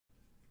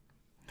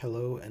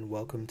Hello and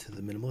welcome to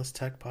the Minimalist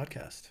Tech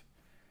Podcast.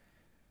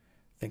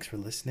 Thanks for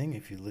listening.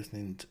 If you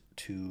listened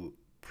to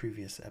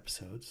previous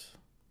episodes,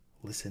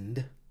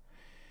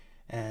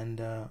 and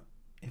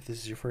if this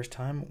is your first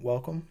time,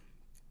 welcome.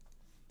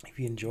 If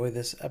you enjoy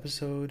this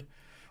episode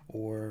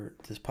or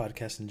this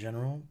podcast in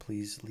general,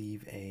 please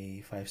leave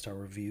a 5-star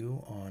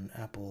review on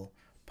Apple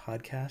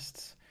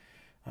Podcasts.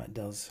 It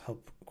does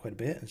help quite a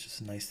bit. It's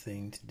just a nice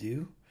thing to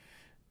do,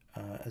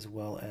 as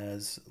well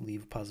as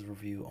leave a positive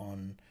review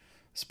on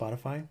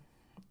Spotify.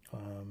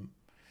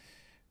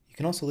 You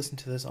can also listen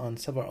to this on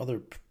several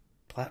other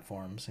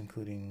platforms,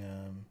 including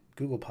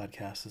Google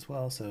Podcasts as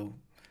well. So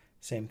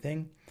same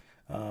thing.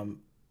 On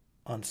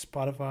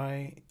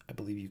Spotify, I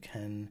believe you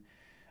can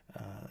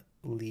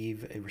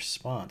leave a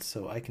response.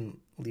 So I can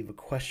leave a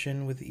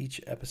question with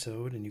each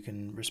episode and you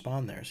can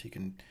respond there. So you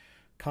can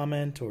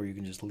comment, or you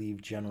can just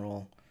leave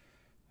general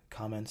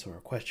comments or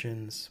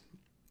questions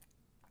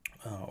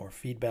or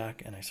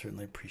feedback, and I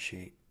certainly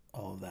appreciate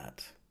all of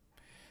that.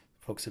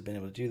 Folks have been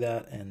able to do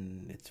that,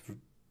 and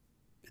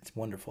it's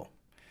wonderful.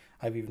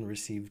 I've even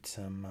received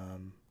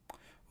some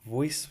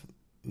voice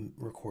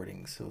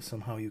recordings, so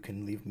somehow you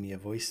can leave me a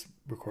voice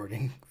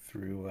recording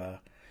through,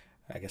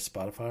 I guess,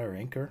 Spotify or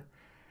Anchor,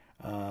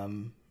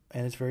 and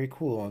it's very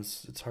cool.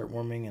 It's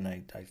heartwarming, and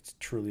I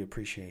truly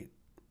appreciate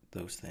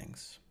those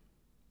things.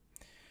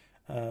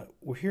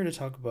 We're here to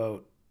talk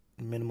about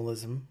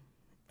minimalism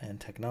and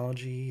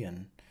technology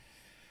and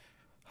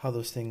how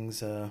those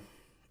things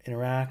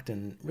interact,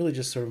 and really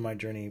just sort of my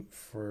journey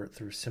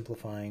through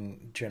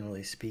simplifying,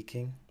 generally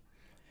speaking.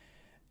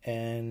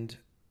 And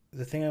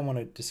the thing I want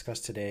to discuss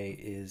today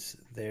is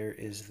there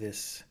is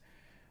this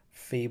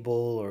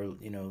fable or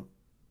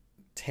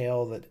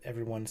tale that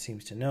everyone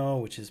seems to know,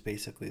 which is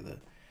basically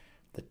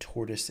the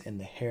tortoise and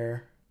the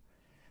hare.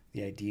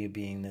 The idea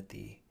being that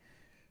the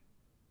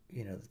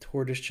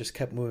tortoise just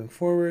kept moving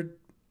forward,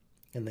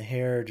 and the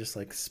hare just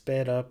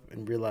sped up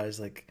and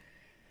realized that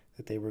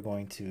they were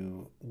going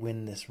to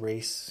win this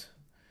race.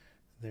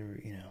 They were,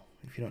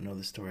 if you don't know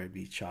the story, I'd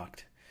be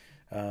shocked.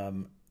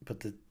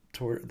 But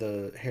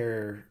the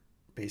hare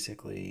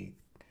basically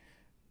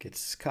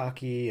gets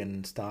cocky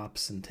and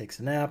stops and takes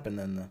a nap, and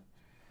then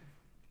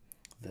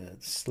the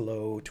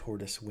slow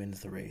tortoise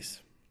wins the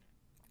race.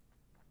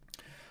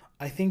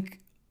 I think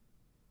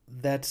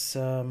that's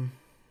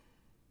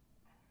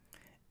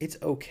it's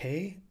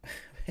okay,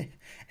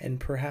 and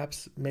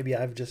perhaps maybe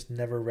I've just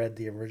never read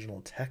the original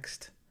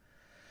text.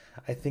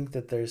 I think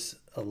that there's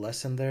a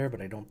lesson there,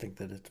 but I don't think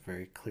that it's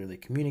very clearly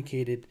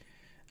communicated,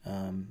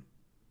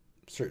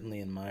 certainly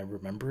in my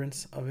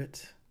remembrance of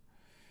it.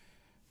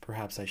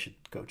 Perhaps I should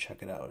go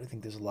check it out. I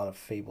think there's a lot of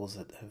fables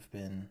that have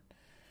been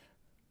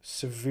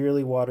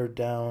severely watered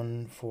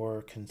down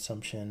for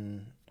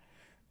consumption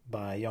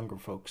by younger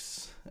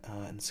folks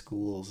in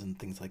schools and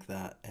things like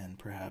that, and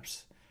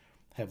perhaps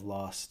have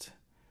lost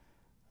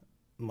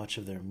much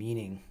of their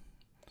meaning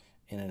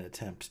in an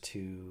attempt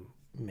to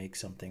make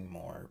something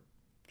more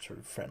sort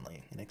of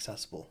friendly and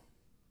accessible.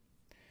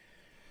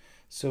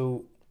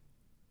 So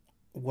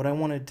what I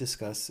want to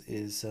discuss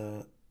is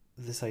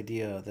this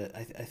idea that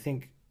I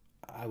think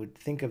I would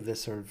think of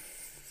this sort of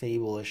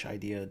fable-ish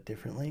idea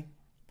differently.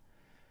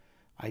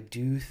 I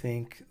do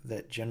think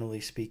that, generally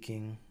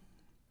speaking,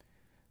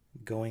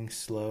 going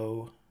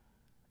slow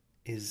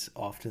is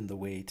often the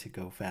way to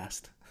go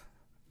fast.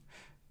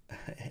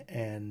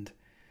 And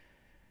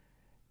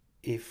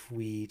if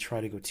we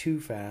try to go too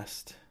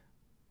fast,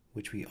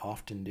 which we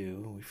often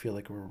do, we feel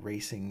like we're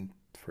racing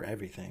for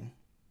everything,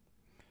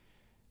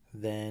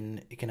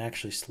 then it can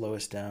actually slow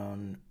us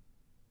down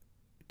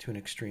to an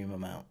extreme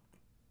amount.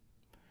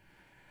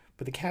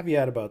 But the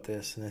caveat about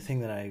this, and the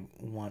thing that I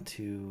want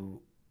to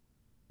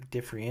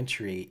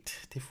differentiate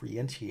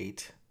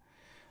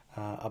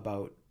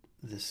about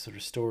this sort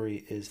of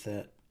story, is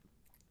that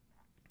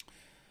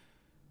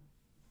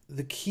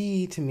the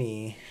key to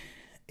me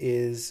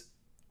is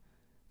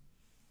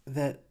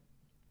that,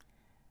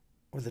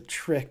 or the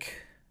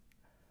trick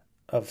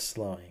of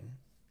slowing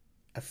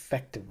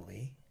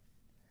effectively,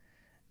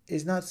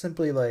 is not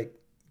simply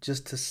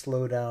just to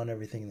slow down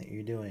everything that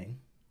you're doing.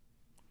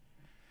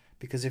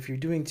 Because if you're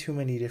doing too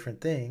many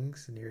different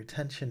things and your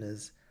attention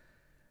is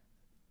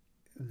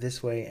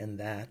this way and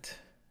that,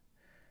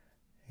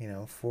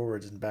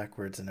 forwards and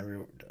backwards and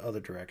every other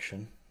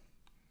direction,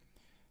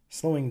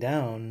 slowing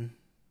down,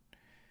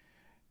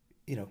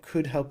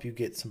 could help you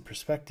get some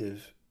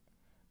perspective.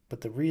 But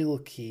the real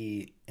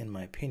key, in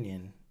my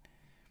opinion,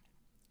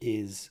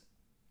 is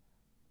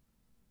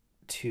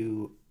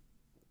to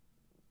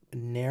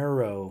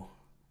narrow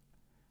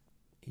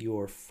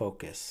your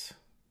focus,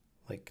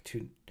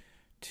 to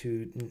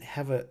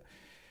have an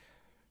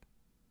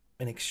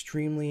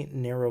extremely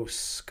narrow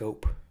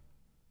scope.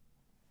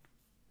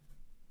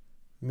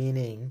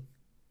 Meaning,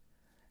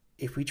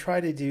 if we try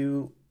to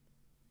do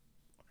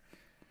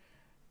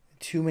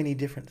too many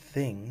different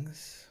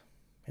things,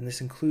 and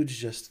this includes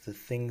just the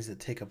things that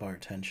take up our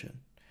attention.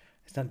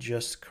 It's not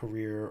just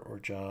career or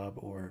job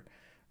or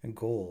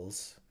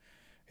goals.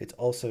 It's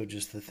also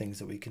just the things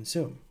that we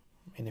consume.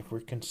 And if we're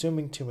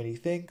consuming too many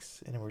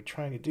things and we're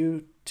trying to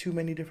do too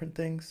many different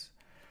things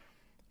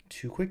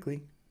too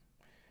quickly,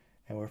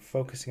 and we're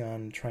focusing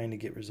on trying to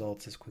get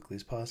results as quickly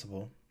as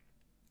possible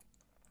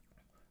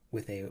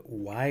with a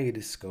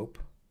wide scope,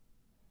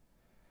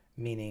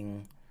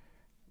 meaning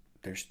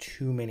there's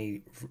too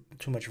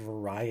much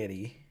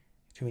variety,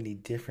 too many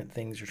different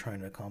things you're trying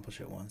to accomplish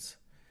at once.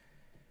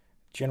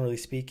 Generally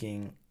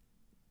speaking,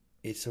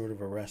 it's sort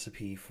of a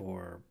recipe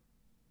for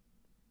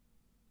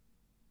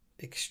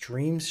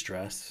extreme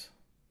stress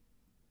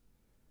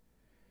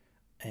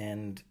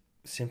and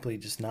simply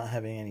just not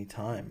having any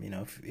time.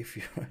 If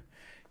you're,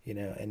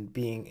 and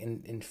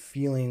being and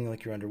feeling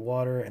like you're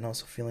underwater, and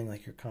also feeling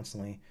like you're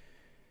constantly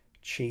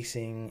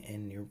chasing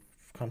and you're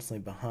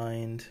constantly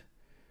behind,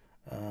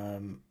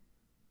 and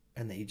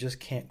that you just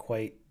can't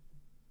quite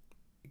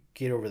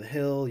get over the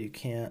hill. You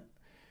can't,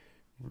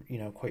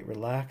 quite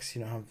relax.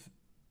 You don't have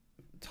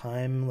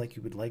time like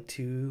you would like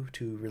to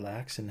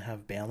relax and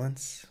have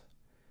balance.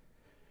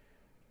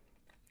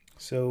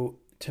 So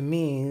to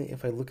me,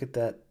 if I look at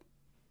the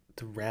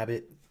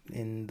rabbit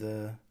in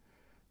the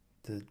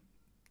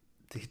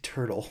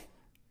turtle,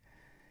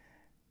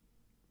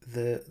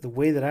 the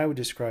way that I would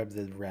describe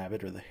the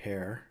rabbit or the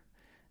hare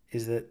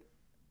is that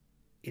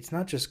it's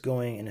not just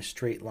going in a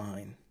straight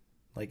line.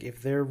 Like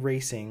if they're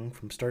racing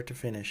from start to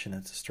finish and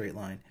it's a straight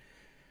line,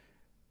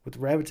 what the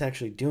rabbit's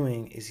actually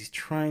doing is he's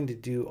trying to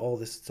do all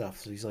this stuff.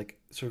 So he's like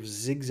sort of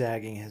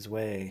zigzagging his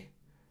way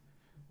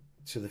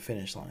to the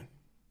finish line.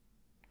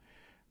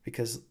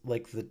 Because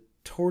like the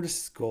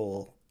tortoise's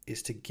goal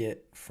is to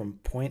get from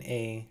point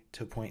A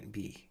to point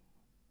B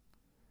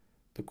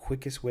the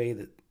quickest way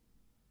that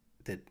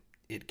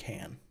it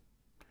can.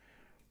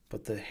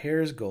 But the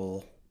hare's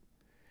goal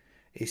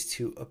is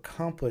to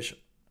accomplish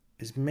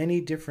as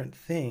many different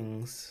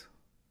things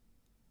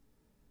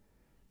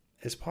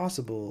as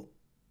possible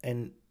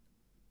and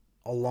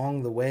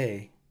along the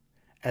way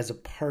as a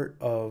part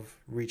of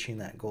reaching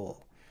that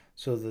goal.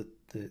 So the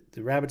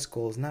rabbit's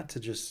goal is not to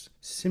just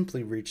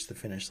simply reach the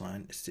finish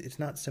line. It's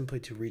not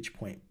simply to reach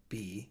point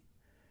B.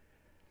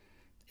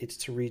 It's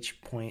to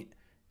reach point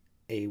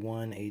A1,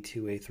 A2,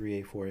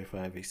 A3, A4,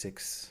 A5,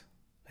 A6,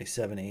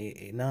 A7,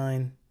 A8,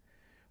 A9,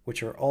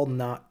 which are all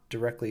not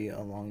directly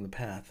along the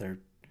path.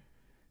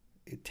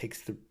 It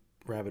takes the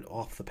rabbit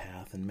off the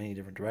path in many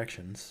different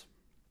directions.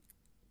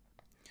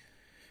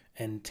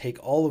 And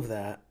take all of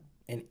that,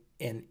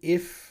 and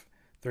if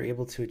they're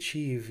able to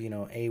achieve,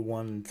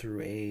 A1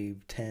 through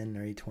A10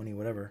 or A20,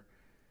 whatever,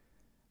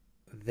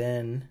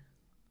 then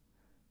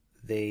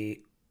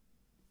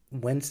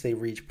once they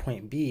reach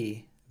point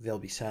B, they'll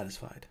be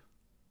satisfied.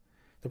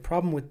 The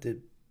problem with the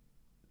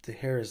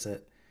hare is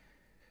that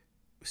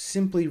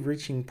simply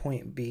reaching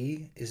point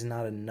B is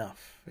not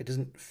enough. It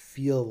doesn't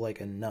feel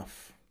like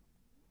enough.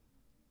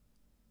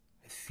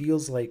 It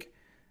feels like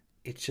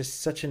it's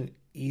just such an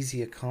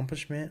easy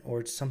accomplishment, or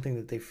it's something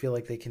that they feel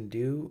like they can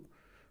do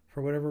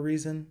for whatever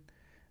reason,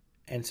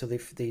 and so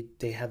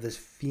they have this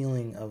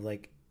feeling of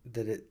like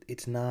that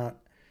it's not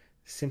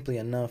simply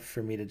enough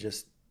for me to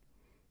just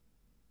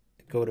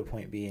go to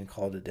point B and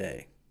call it a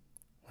day.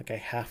 Like I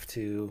have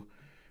to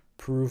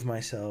prove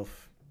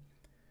myself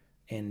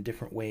in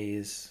different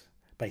ways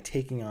by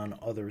taking on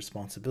other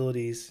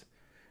responsibilities,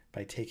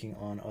 by taking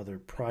on other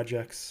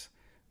projects,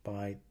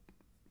 by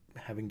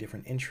having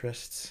different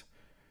interests,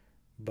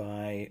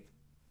 by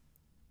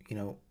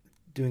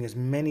doing as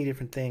many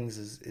different things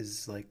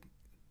as like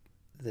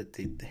that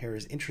the hare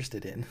is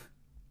interested in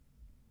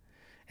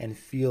and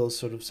feels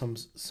sort of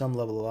some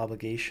level of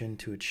obligation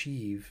to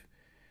achieve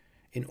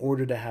in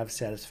order to have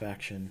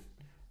satisfaction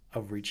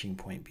of reaching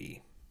point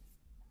B.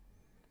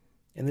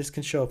 And this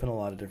can show up in a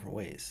lot of different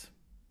ways.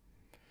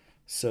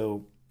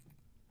 So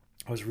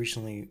I was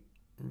recently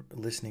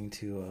listening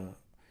to an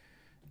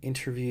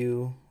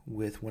interview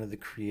with one of the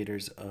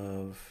creators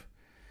of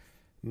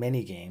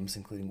many games,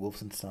 including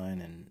Wolfenstein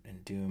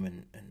and Doom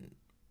and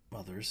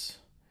others.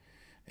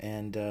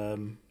 And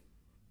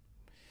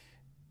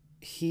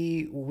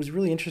what was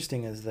really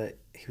interesting is that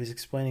he was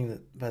explaining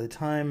that by the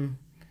time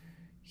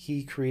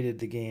he created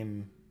the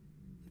game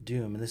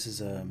Doom, and this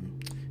is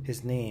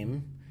his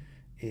name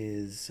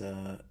is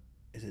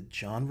it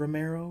John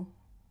Romero?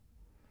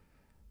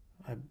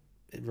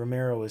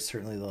 Romero is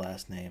certainly the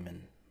last name,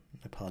 and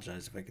I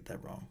apologize if I get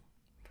that wrong.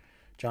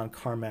 John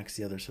Carmack's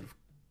the other sort of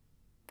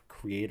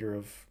creator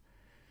of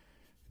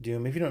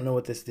Doom. If you don't know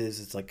what this is,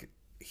 it's like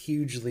a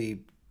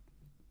hugely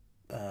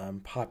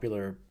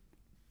popular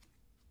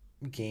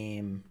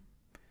game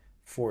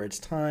for its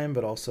time,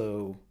 but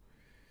also,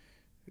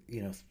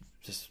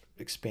 just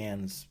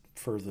expands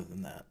further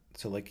than that.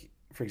 So, like,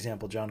 for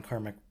example, John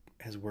Carmack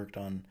has worked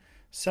on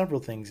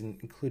several things,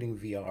 including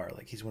VR.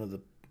 Like, he's one of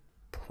the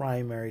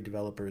primary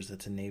developers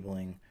that's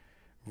enabling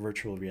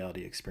virtual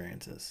reality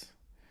experiences.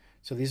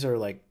 So these are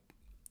like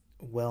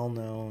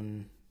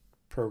well-known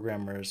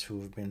programmers who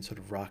have been sort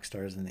of rock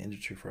stars in the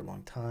industry for a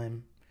long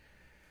time.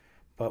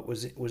 But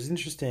what was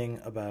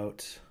interesting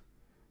about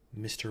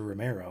Mr.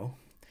 Romero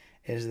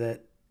is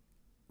that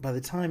by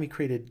the time he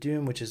created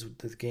Doom, which is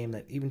the game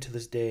that even to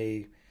this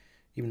day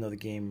even though the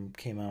game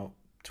came out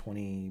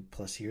 20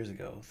 plus years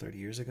ago, 30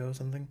 years ago,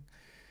 something.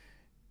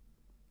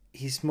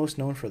 He's most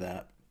known for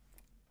that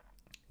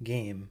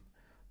game,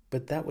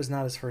 but that was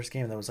not his first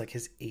game. That was like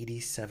his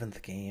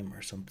 87th game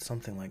or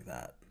something like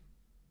that.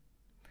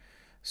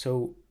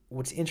 So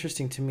what's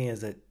interesting to me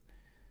is that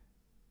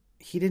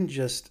he didn't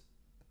just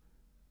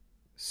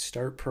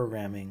start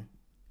programming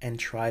and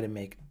try to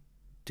make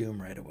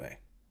Doom right away,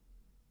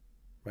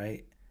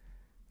 right?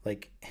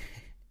 Like,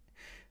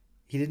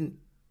 he didn't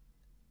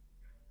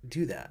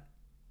do that.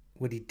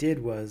 What he did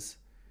was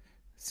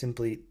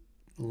simply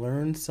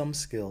learn some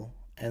skill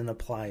and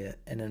apply it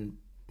and then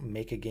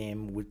make a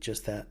game with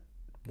just that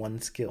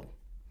one skill.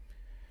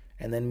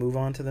 And then move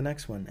on to the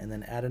next one and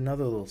then add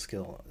another little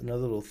skill,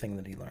 another little thing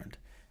that he learned,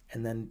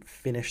 and then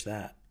finish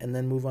that and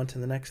then move on to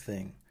the next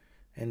thing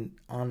and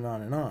on and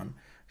on and on.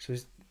 So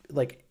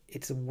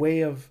it's a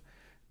way of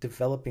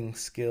developing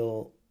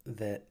skill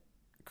that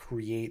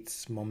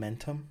creates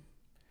momentum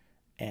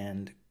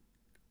and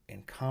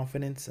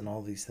confidence and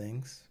all these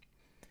things.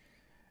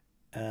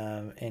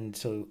 And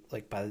so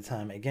like by the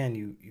time again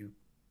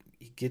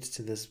he gets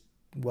to this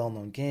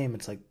well-known game,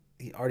 it's like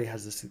he already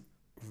has this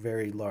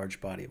very large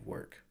body of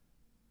work.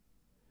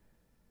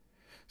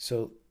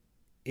 So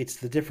it's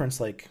the difference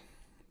like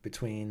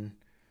between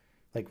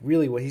like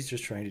really what he's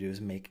just trying to do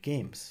is make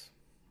games.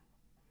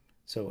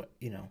 So,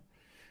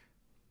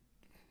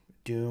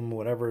 Doom,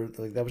 whatever,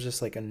 like that was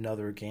just like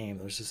another game.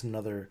 That was just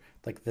another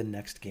like the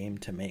next game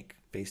to make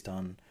based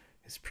on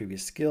his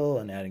previous skill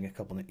and adding a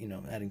couple,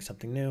 adding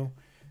something new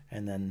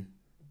and then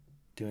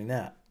doing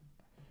that.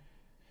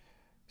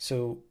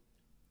 So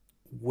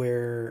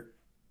where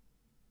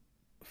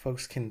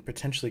folks can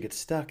potentially get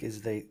stuck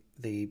is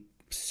they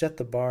set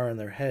the bar in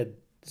their head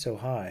so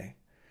high.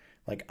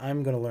 Like,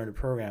 I'm going to learn to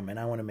program and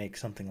I want to make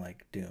something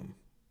like Doom.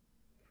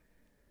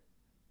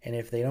 And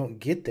if they don't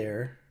get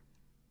there,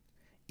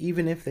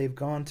 even if they've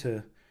gone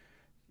to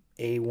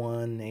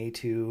A1,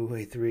 A2,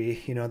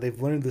 A3,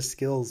 they've learned the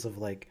skills of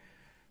like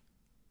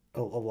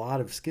a lot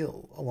of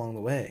skill along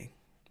the way.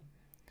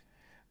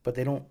 But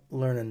they don't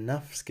learn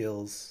enough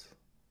skills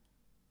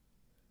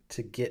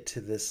to get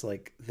to this,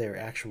 like their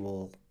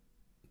actual,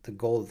 the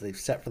goal that they've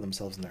set for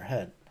themselves in their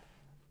head,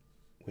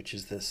 which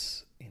is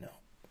this,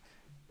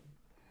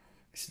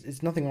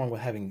 it's nothing wrong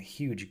with having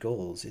huge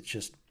goals. It's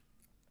just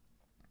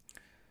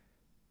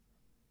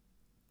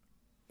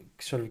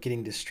sort of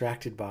getting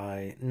distracted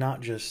by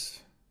not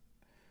just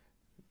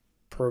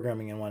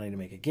programming and wanting to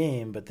make a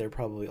game, but they're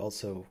probably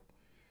also,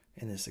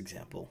 in this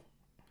example,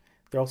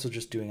 they're also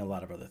just doing a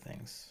lot of other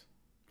things,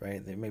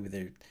 right?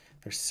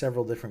 There's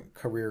several different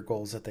career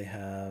goals that they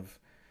have.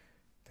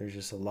 There's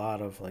just a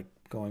lot of like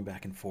going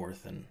back and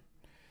forth and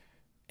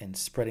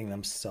spreading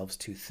themselves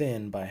too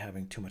thin by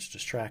having too much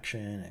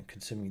distraction and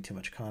consuming too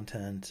much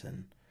content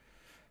and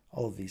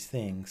all of these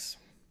things.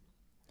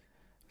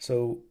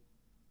 So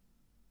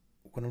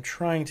what I'm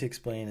trying to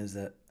explain is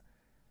that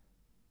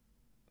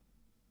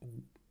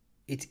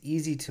it's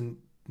easy to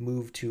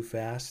move too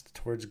fast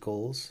towards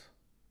goals.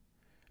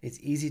 It's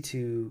easy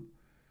to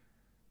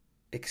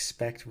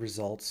expect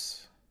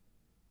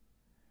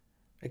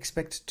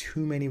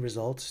too many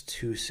results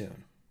too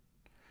soon.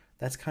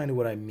 That's kind of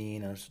what I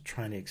mean. I was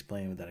trying to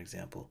explain with that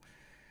example.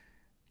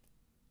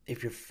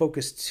 If you're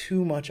focused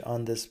too much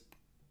on this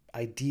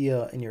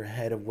idea in your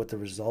head of what the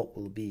result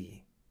will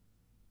be,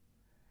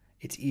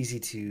 it's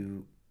easy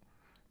to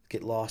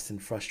get lost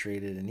and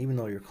frustrated. And even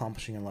though you're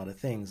accomplishing a lot of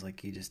things,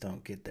 like you just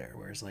don't get there.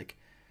 Whereas like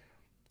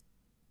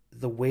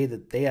the way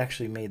that they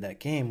actually made that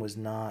game was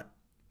not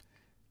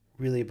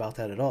really about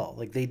that at all.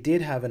 Like they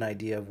did have an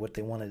idea of what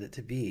they wanted it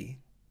to be,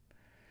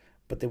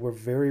 but they were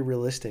very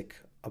realistic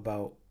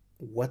about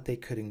what they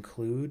could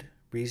include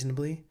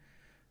reasonably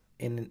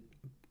in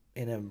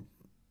a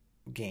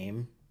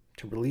game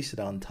to release it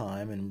on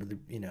time and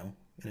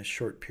in a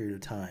short period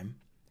of time,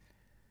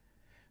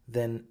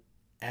 then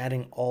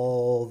adding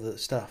all the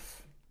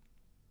stuff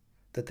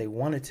that they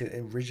wanted to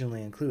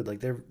originally include. Like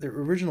their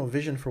original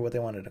vision for what they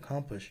wanted to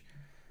accomplish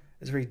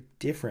is very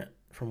different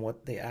from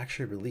what they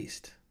actually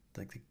released.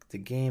 Like the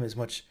game is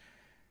much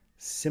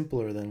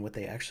simpler than what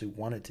they actually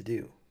wanted to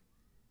do.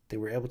 They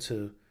were able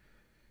to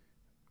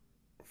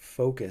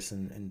focus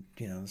and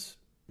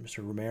Mr.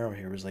 Romero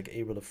here was like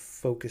able to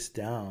focus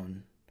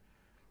down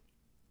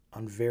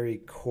on very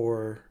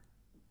core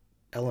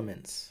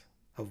elements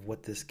of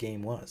what this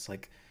game was.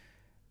 Like,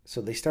 so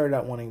they started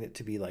out wanting it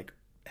to be like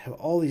have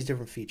all these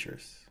different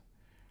features,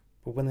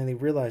 but when they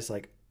realized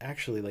like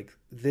actually like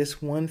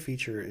this one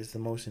feature is the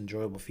most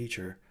enjoyable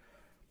feature,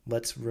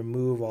 let's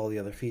remove all the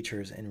other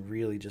features and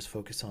really just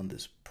focus on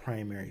this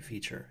primary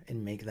feature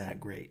and make that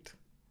great.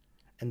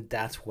 And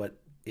that's what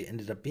it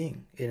ended up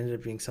being. It ended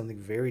up being something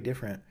very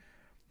different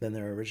than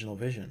their original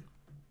vision.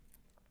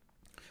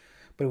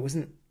 But it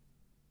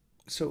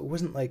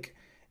wasn't like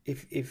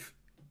if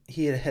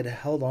he had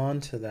held on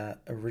to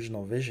that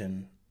original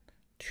vision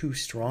too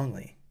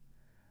strongly,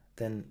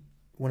 then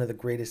one of the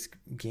greatest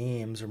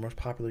games or most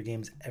popular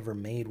games ever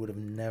made would have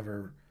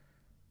never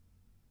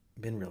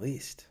been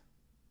released.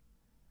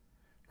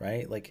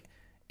 Right? Like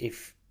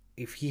if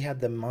he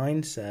had the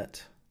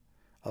mindset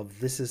of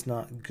this is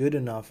not good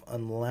enough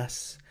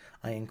unless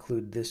I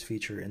include this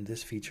feature and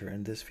this feature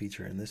and this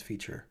feature and this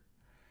feature,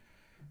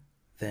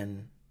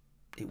 then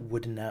it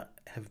would not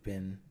have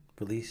been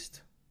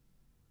released.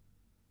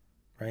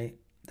 Right?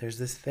 There's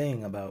this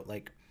thing about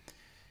like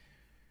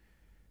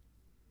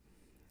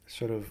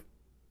sort of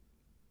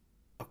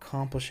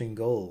accomplishing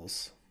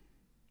goals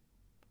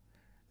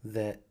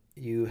that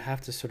you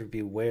have to sort of be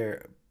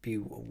aware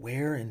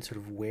and sort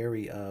of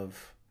wary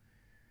of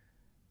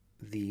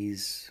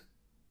these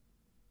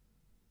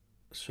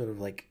sort of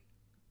like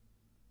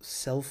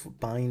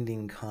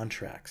self-binding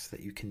contracts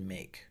that you can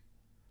make,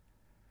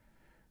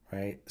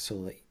 right? So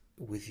like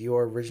with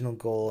your original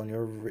goal and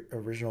your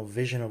original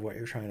vision of what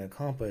you're trying to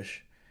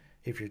accomplish,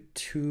 if you're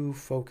too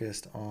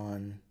focused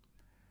on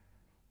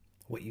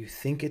what you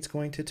think it's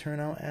going to turn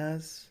out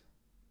as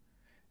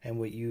and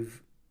what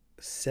you've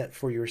set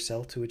for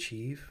yourself to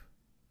achieve,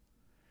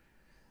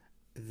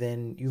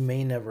 then you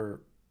may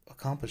never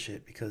accomplish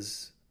it,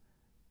 because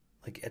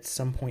like at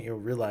some point you'll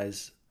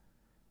realize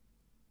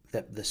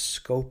that the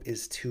scope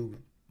is too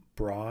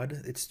broad,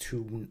 it's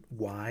too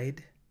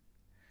wide,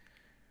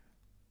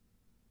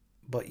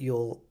 but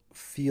you'll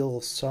feel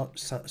so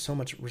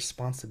much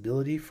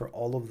responsibility for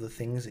all of the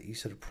things that you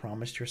sort of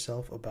promised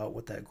yourself about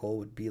what that goal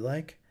would be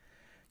like.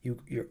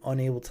 You're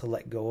unable to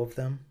let go of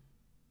them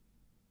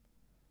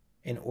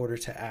in order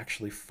to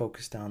actually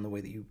focus down the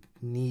way that you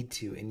need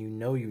to, and you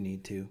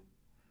need to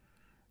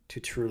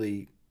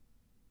truly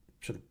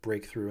sort of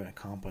break through and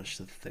accomplish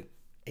a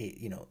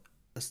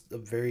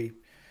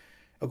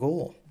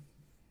goal.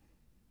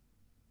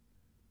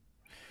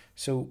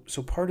 So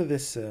part of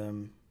this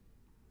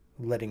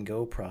letting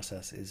go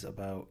process is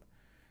about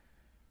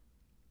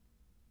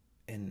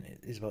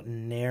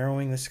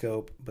narrowing the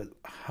scope, but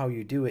how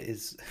you do it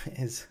is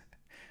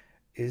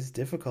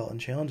difficult and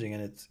challenging,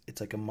 and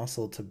it's like a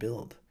muscle to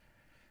build.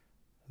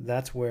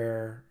 That's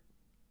where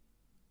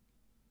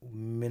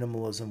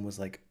minimalism was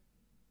like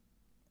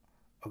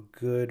a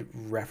good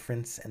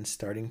reference and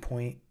starting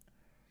point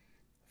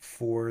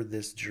for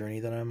this journey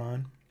that I'm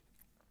on.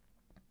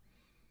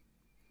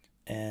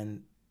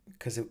 And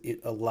because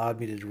it allowed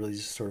me to really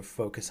just sort of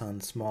focus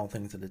on small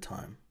things at a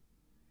time.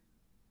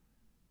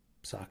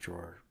 Sock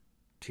drawer,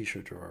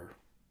 t-shirt drawer,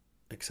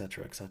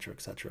 etc., etc.,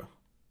 etc.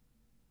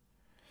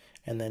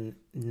 And then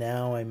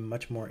now I'm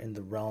much more in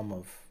the realm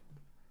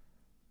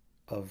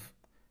of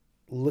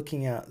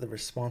looking at the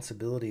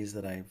responsibilities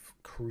that I've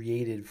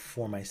created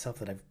for myself,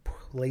 that I've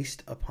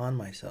placed upon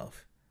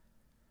myself,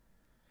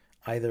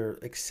 either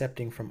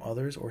accepting from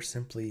others or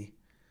simply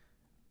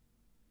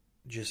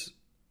just,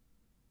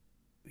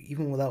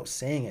 even without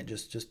saying it,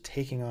 just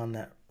taking on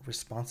that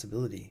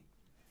responsibility.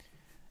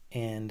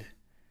 And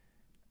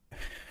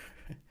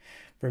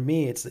for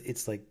me,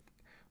 it's like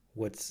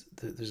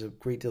there's a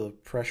great deal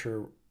of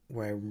pressure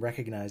where I'm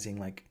recognizing,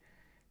 like,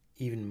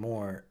 even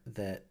more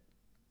that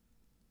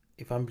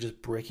if I'm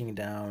just breaking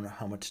down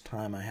how much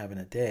time I have in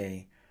a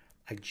day,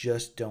 I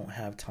just don't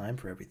have time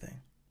for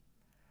everything.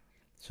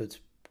 So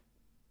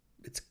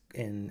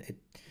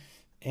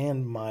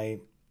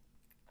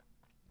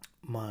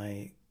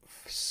my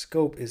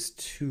scope is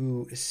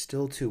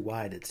still too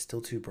wide. It's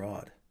still too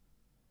broad.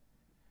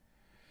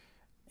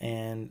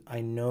 And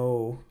I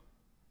know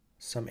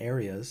some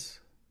areas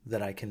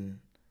that I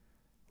can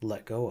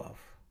let go of,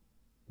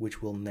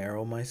 which will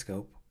narrow my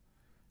scope,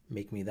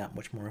 make me that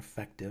much more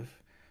effective,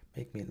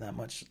 make me that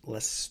much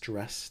less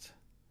stressed,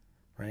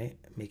 right?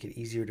 Make it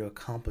easier to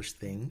accomplish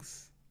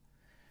things.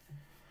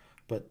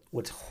 But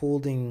what's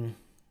holding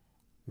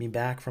me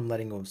back from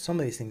letting go of some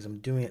of these things, I'm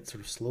doing it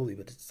sort of slowly,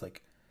 but it's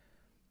like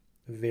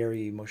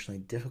very emotionally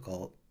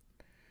difficult,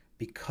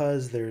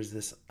 because there's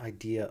this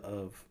idea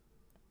of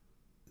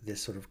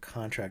this sort of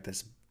contract,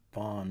 this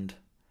bond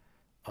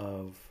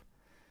of,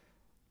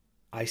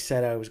 I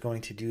said I was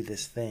going to do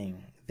this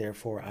thing,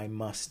 therefore I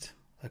must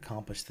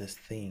accomplish this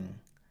thing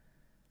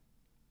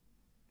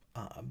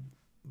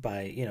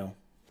by, it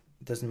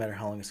doesn't matter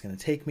how long it's going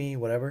to take me,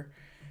 whatever.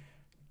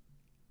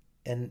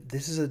 And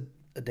this is a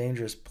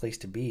dangerous place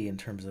to be in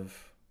terms of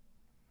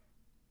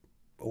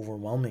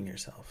overwhelming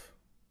yourself.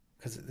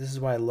 Because this is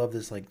why I love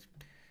this like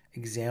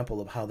example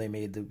of how they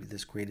made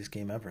this greatest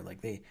game ever.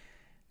 Like they,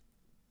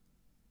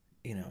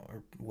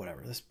 or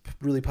whatever, this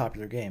really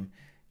popular game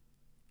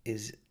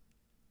is,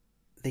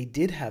 they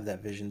did have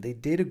that vision. They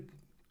did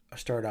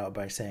start out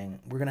by saying,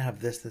 we're going to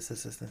have this,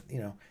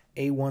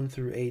 A1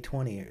 through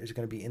A20 is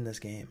going to be in this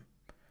game.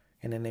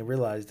 And then they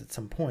realized at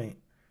some point,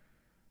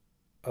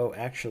 oh,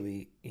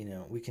 actually,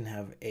 we can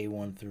have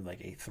A1 through like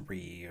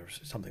A3 or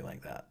something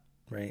like that,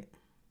 right?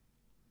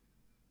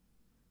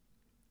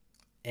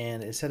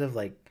 And instead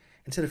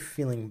of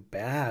feeling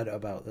bad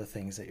about the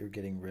things that you're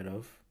getting rid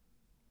of,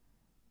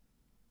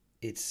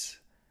 it's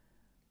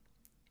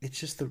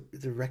just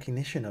the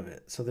recognition of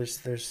it. So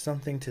there's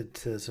something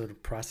to sort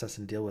of process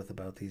and deal with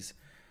about these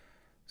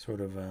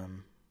sort of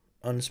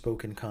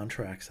unspoken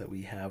contracts that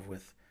we have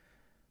with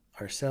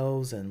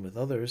ourselves and with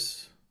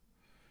others,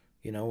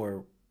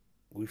 where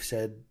we've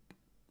said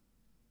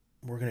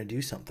we're going to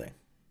do something.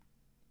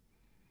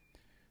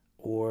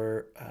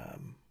 Or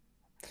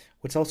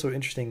what's also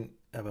interesting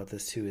about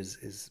this too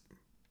is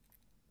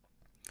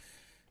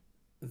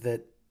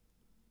that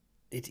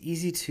it's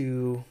easy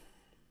to,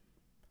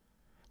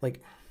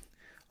 like,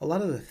 a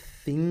lot of the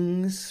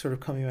things, sort of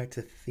coming back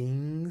to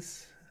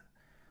things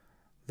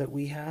that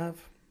we have,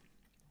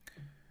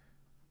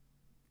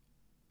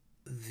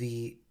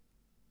 the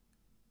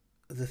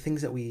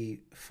things that we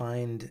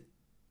find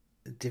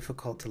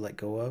difficult to let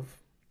go of,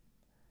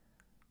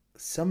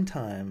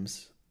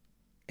 sometimes,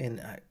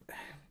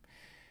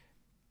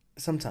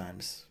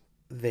 sometimes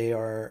they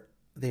are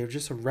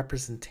just a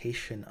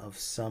representation of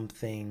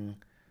something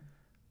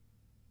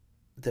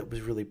that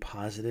was really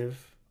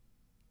positive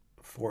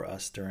for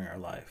us during our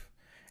life.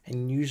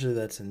 And usually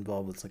that's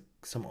involved with like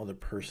some other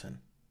person.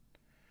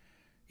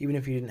 Even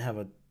if you didn't have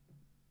a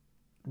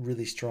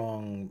really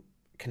strong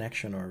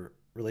connection or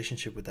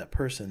relationship with that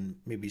person,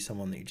 maybe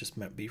someone that you just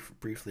met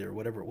briefly or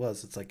whatever it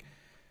was, it's like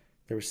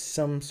there was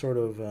some sort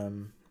of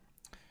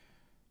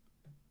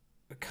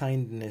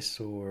kindness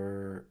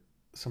or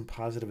some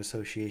positive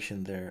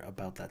association there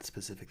about that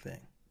specific thing,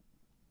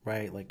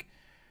 right? Like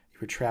you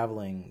were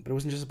traveling, but it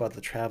wasn't just about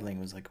the traveling,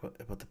 it was like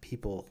about the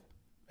people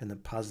and the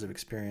positive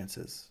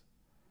experiences.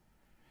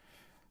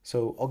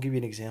 So I'll give you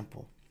an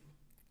example.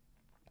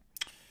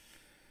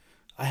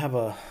 I have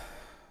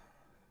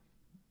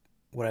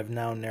what I've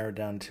now narrowed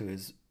down to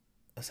is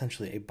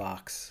essentially a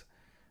box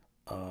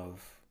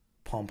of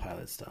Palm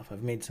Pilot stuff.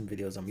 I've made some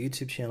videos on my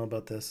YouTube channel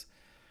about this.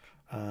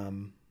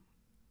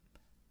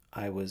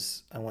 I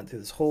went through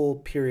this whole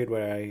period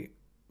where I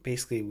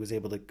basically was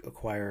able to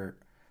acquire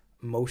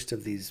most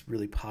of these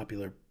really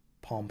popular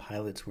Palm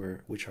Pilots,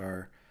 which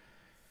are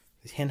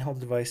these handheld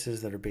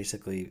devices that are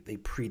basically, they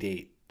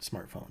predate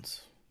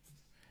smartphones.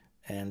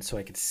 And so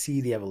I could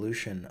see the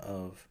evolution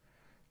of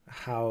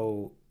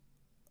how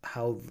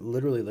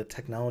literally the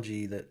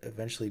technology that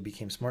eventually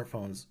became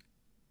smartphones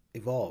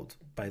evolved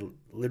by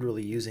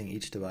literally using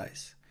each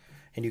device.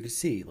 And you could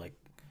see, like,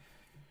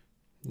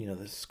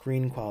 the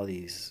screen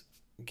qualities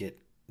get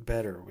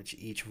better with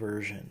each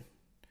version.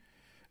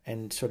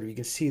 And sort of you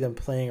can see them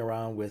playing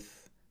around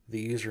with the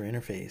user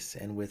interface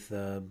and with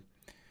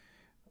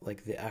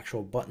like the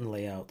actual button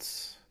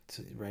layouts,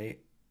 right?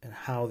 And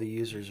how the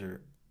users are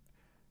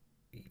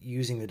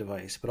using the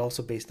device, but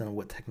also based on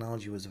what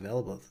technology was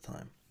available at the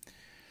time.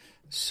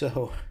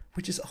 So,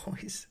 which is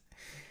always,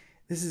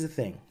 this is a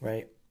thing,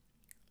 right?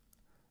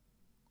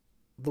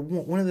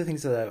 One of the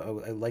things that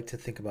I like to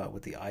think about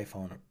with the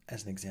iPhone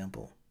as an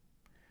example,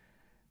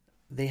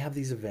 they have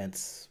these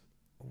events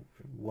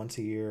once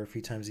a year, a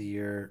few times a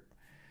year,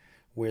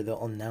 where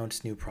they'll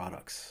announce new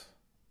products.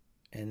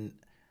 And,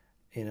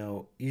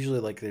 usually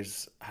like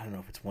there's, I don't know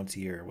if it's once a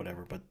year or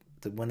whatever, but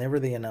whenever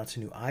they announce a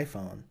new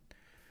iPhone,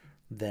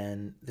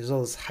 then there's all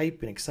this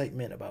hype and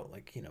excitement about,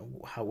 like,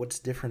 what's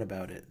different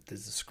about it.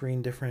 Is the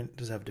screen different?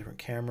 Does it have different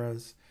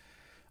cameras?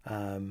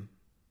 Does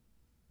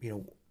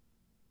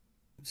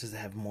it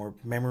have more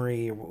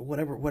memory or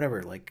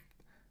whatever? Like,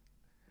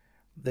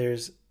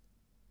 there's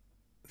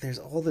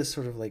all this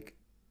sort of like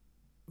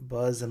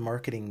buzz and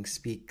marketing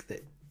speak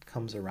that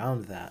comes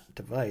around that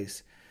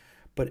device.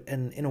 But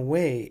in a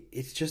way,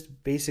 it's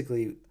just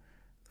basically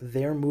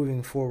they're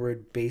moving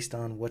forward based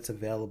on what's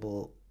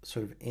available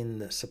sort of in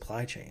the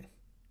supply chain.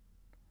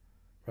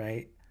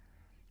 Right?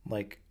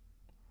 Like,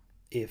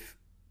 if,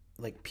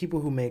 like, people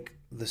who make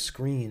the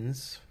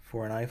screens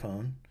for an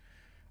iPhone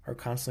are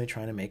constantly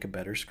trying to make a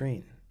better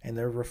screen, and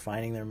they're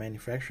refining their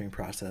manufacturing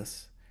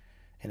process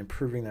and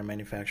improving their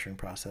manufacturing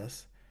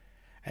process,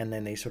 and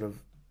then they sort of,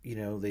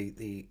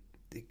 they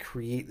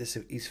create these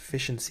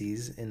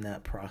efficiencies in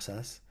that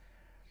process,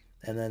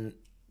 and then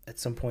at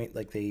some point,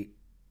 like, they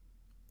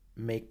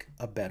make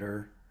a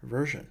better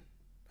version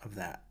of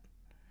that.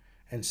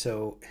 And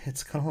so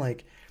it's kind of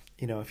like,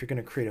 if you're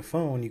going to create a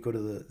phone, you go to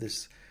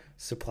this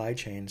supply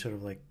chain, sort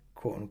of like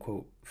quote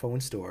unquote phone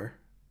store,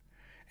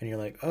 and you're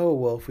like, oh,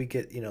 well, if we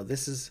get,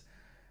 this is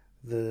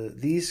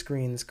these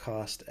screens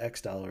cost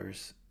X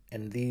dollars,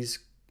 and these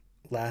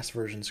last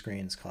version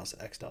screens cost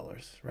X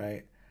dollars,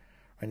 right?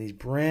 And these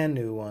brand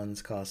new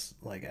ones cost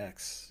like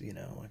X,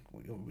 like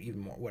even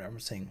more, whatever I'm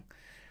saying.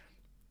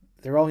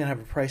 They're all going to have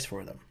a price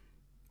for them.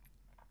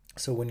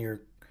 So when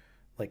you're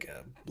like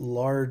a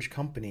large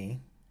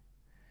company,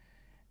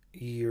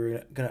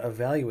 you're going to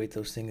evaluate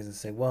those things and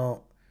say,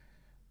 well,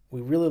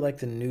 we really like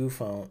the new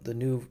phone, the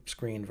new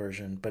screen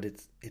version, but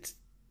it's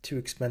too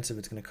expensive.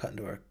 It's going to cut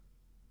into our,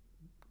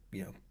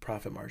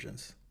 profit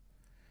margins.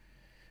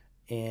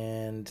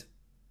 And,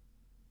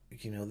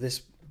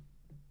 this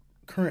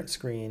current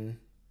screen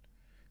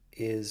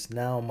is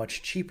now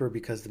much cheaper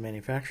because the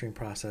manufacturing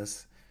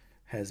process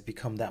has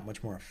become that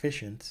much more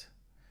efficient.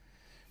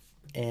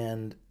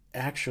 And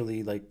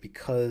actually, like,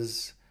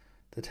 because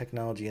the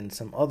technology in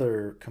some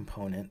other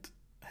component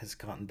has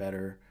gotten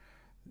better,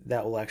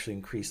 that will actually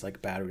increase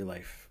like battery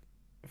life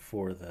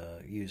for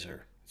the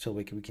user. So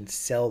we can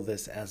sell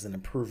this as an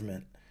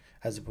improvement,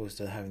 as opposed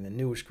to having the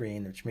newer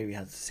screen, which maybe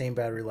has the same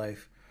battery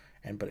life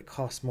but it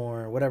costs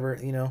more, whatever,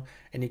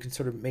 and you can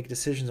sort of make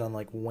decisions on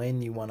like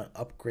when you want to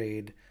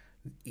upgrade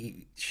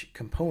each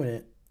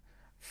component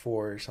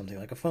for something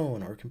like a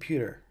phone or a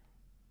computer.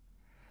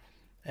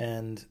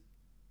 And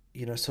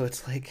so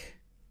it's like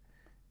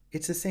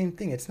it's the same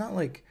thing. It's not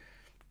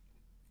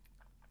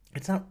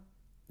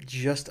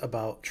just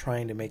about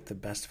trying to make the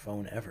best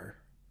phone ever.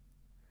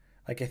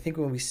 Like I think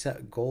when we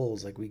set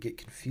goals, like we get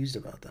confused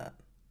about that.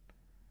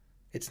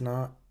 It's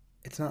not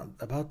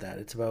about that.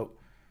 It's about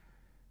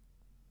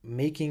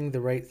making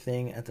the right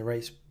thing at the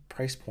right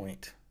price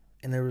point.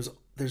 And there's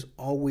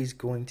always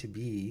going to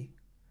be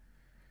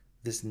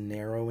this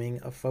narrowing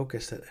of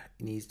focus that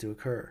needs to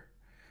occur.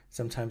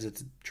 Sometimes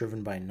it's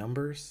driven by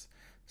numbers,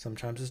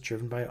 sometimes it's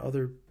driven by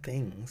other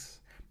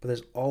things, but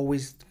there's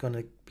always going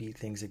to be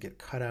things that get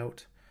cut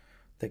out,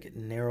 that get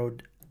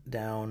narrowed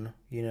down,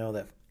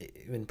 that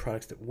in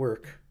products that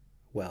work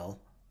well,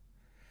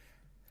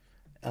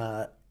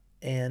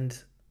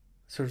 and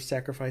sort of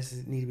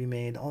sacrifices that need to be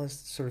made, all this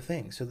sort of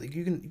thing. So that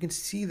you can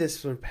see this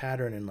sort of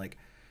pattern in like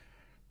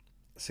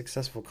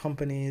successful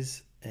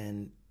companies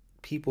and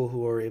people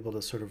who are able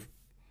to sort of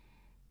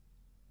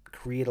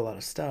create a lot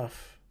of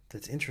stuff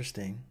that's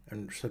interesting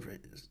and sort of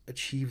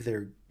achieve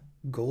their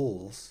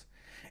goals.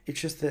 It's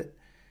just that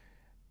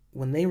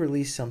when they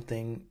release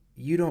something,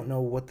 you don't know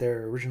what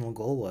their original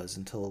goal was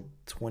until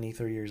 20,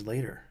 30 years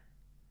later.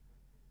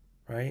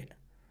 Right?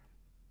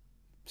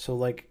 So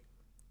like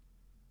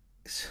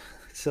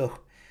so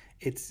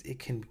it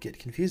can get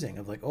confusing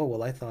of like, oh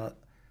well, I thought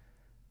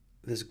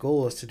this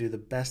goal is to do the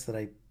best that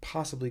I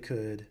possibly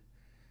could,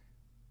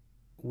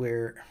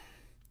 where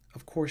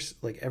of course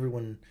like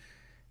everyone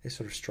is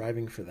sort of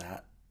striving for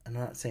that. I'm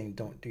not saying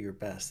don't do your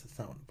best. That's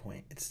not the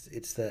point.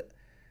 It's that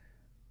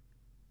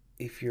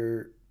if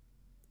you're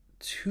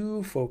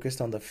too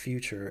focused on the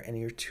future and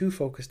you're too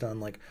focused on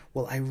like,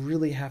 well, I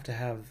really have to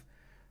have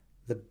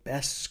the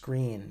best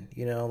screen,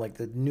 like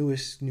the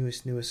newest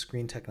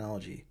screen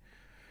technology.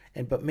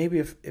 But maybe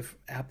if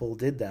Apple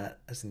did that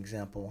as an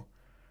example,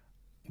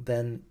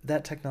 then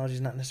that technology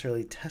is not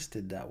necessarily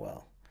tested that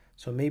well.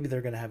 So maybe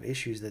they're going to have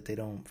issues that they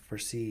don't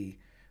foresee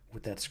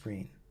with that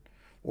screen.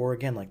 Or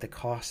again, like the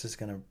cost is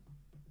going to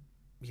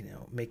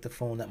make the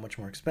phone that much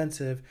more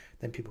expensive,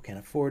 then people can't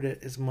afford it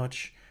as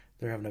much,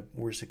 they're having a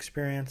worse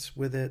experience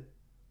with it,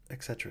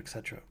 etc.,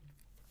 etc.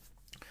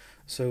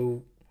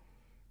 So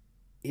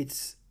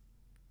it's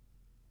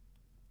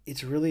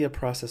really a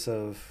process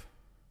of,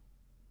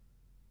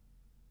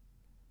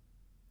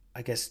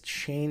 I guess,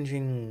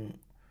 changing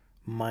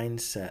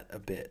mindset a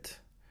bit,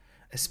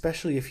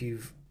 especially if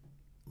you've,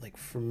 like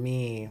for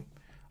me,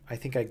 I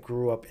think I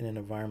grew up in an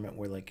environment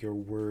where like your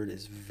word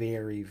is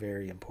very,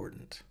 very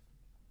important.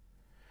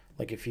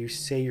 Like if you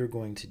say you're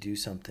going to do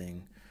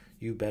something,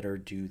 you better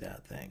do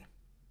that thing.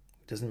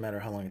 It doesn't matter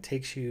how long it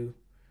takes you.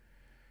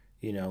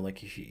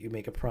 Like if you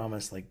make a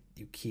promise, like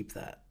you keep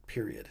that,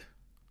 period.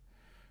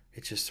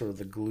 It's just sort of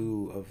the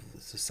glue of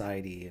the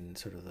society and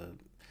sort of the,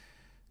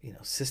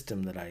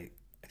 system that I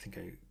think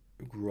I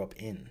grew up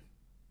in.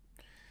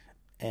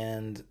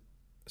 And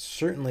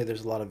certainly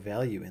there's a lot of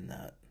value in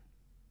that.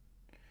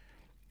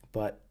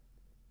 But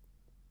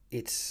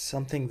it's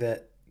something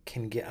that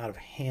can get out of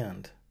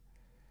hand,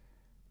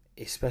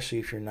 especially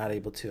if you're not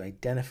able to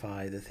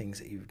identify the things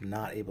that you're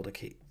not able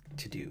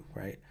to do,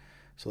 right?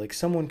 So like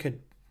someone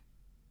could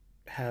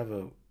have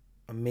a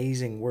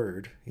amazing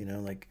word,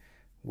 like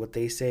what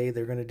they say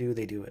they're going to do,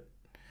 they do it.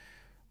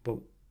 But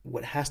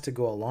what has to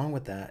go along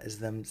with that is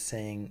them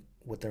saying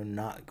what they're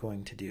not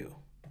going to do,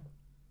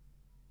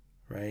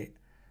 right?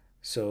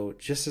 So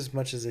just as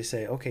much as they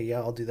say, okay, yeah,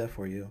 I'll do that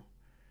for you,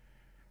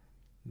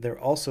 they're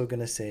also going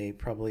to say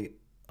probably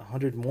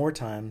 100 more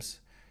times,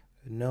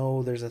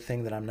 no, there's a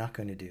thing that I'm not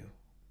going to do.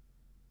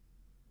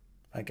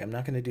 Like, I'm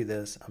not going to do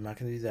this. I'm not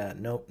going to do that.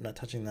 Nope, not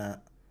touching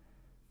that.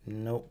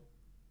 Nope,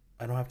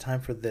 I don't have time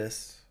for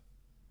this.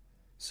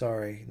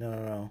 Sorry,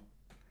 no.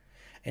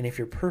 And if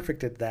you're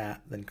perfect at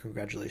that, then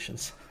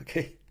congratulations,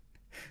 okay?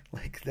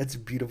 Like, that's a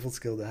beautiful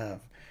skill to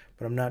have.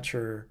 But I'm not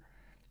sure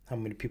how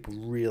many people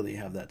really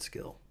have that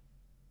skill.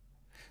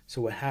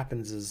 So what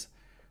happens is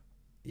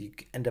you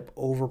end up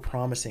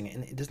over-promising,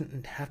 and it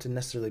doesn't have to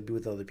necessarily be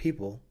with other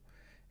people.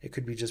 It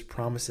could be just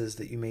promises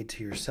that you made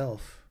to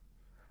yourself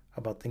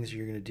about things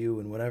you're going to do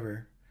and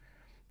whatever,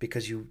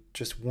 because you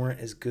just weren't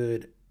as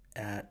good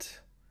at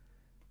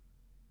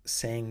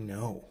saying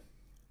no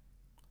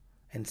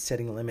and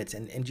setting limits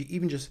and you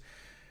even just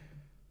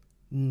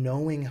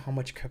knowing how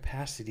much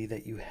capacity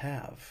that you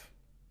have,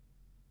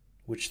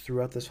 which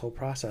throughout this whole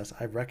process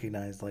I've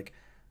recognized like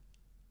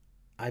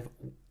I've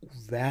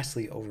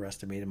vastly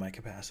overestimated my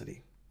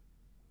capacity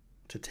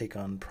to take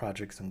on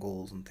projects and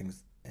goals and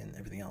things and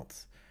everything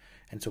else.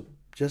 And so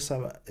just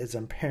as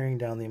I'm paring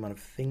down the amount of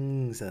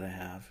things that I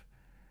have,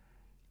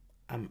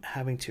 I'm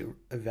having to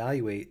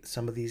evaluate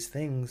some of these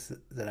things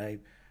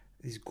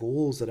these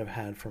goals that I've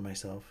had for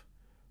myself,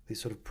 these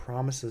sort of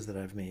promises that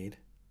I've made,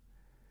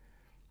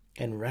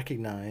 and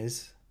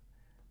recognize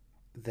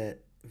that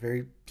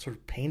very sort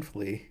of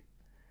painfully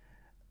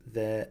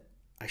that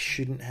I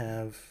shouldn't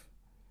have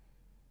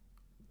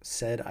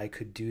said I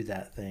could do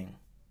that thing.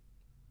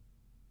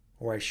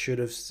 Or I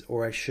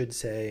should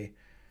say,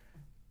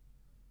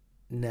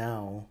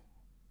 now,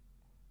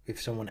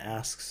 if someone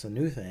asks a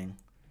new thing,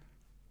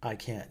 I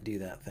can't do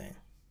that thing.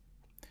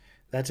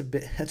 That's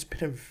been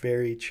a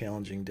very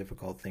challenging,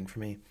 difficult thing for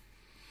me.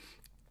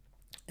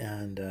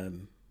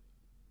 And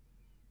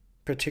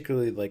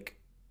particularly like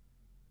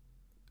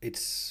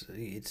it's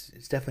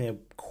definitely a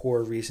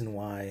core reason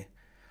why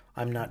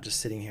I'm not just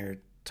sitting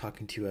here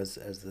talking to you as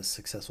the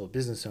successful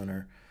business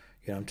owner.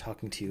 I'm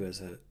talking to you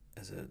as a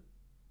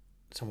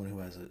someone who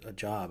has a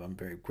job I'm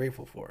very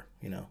grateful for.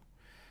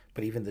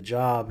 But even the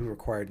job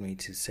required me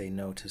to say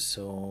no to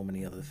so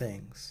many other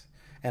things,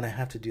 and I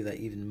have to do that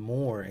even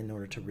more in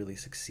order to really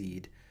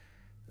succeed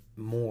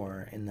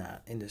more in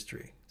that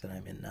industry that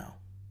I'm in now.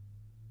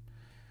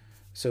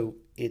 So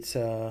it's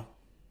a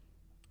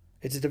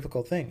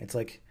difficult thing. It's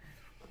like,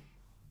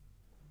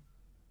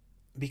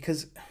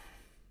 because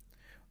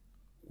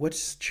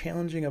what's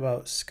challenging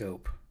about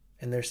scope,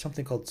 and there's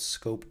something called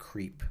scope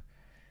creep,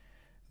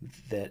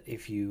 that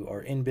if you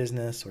are in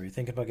business or you're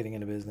thinking about getting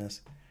into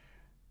business,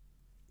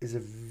 is a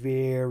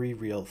very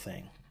real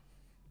thing.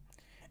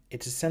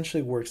 It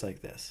essentially works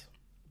like this.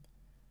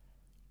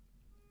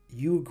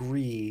 You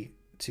agree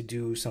to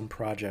do some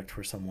project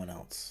for someone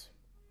else,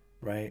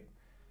 right?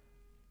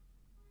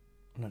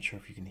 I'm not sure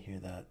if you can hear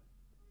that.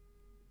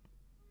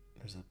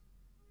 There's a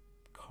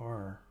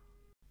car.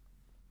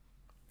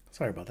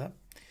 Sorry about that.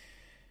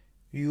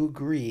 You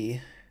agree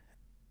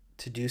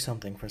to do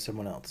something for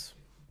someone else.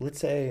 Let's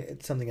say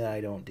it's something that I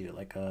don't do.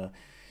 Like,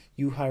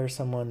 you hire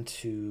someone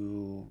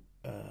to,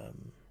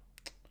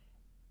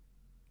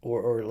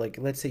 or like,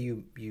 let's say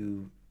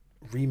you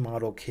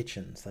remodel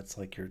kitchens. That's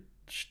like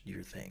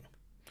your thing.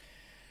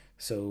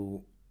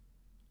 So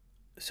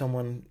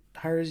someone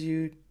hires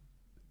you.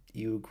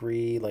 You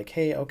agree, like,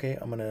 hey, okay,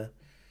 I'm gonna,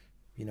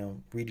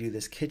 redo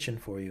this kitchen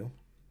for you.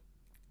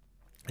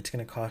 It's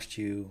gonna cost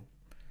you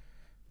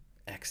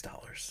X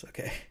dollars,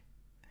 okay?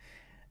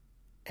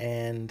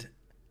 And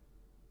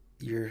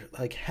you're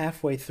like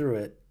halfway through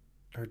it,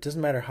 or it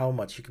doesn't matter how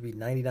much. You could be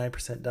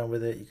 99% done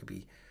with it. You could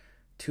be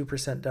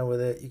 2% done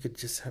with it. You could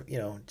just,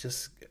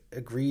 just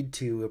agreed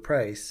to a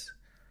price.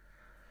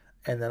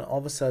 And then all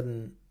of a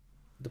sudden,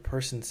 the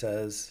person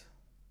says,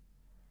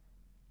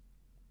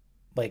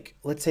 like,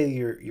 let's say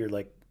you're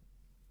like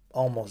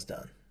almost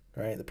done,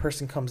 right? The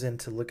person comes in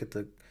to look at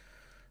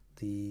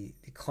the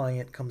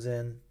client comes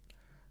in,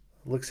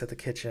 looks at the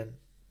kitchen,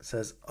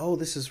 says, "Oh,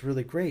 this is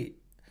really great,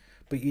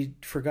 but you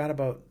forgot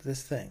about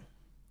this thing.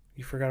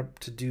 You forgot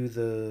to do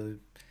the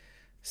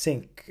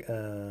sink. I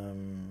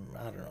don't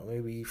know.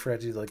 Maybe you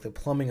forgot to do like the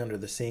plumbing under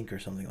the sink or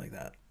something like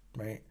that,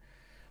 right?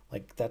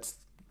 Like that's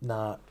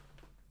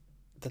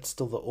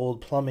still the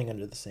old plumbing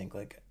under the sink.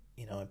 Like,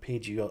 I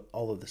paid you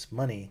all of this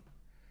money."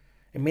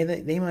 And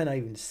they might not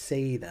even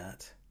say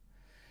that,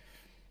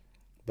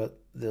 but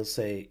they'll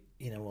say,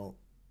 well,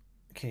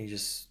 can you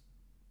just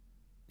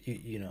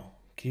can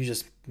you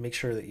just make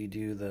sure that you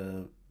do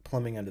the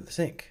plumbing under the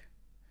sink?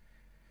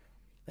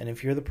 And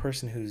if you're the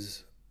person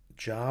whose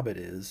job it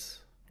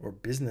is or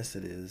business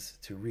it is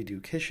to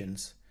redo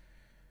kitchens,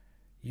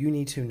 you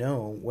need to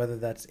know whether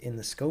that's in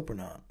the scope or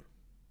not.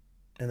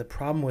 And the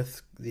problem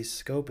with the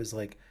scope is,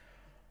 like,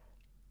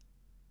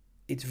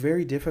 it's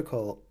very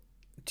difficult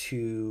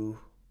to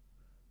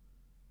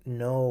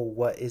know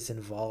what is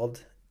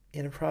involved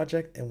in a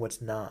project and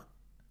what's not,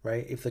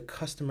 right? If the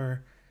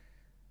customer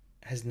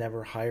has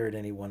never hired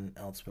anyone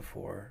else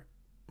before,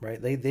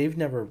 right? They've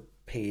never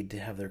paid to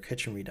have their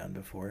kitchen redone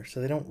before, so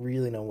they don't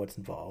really know what's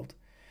involved.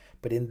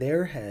 But in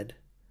their head,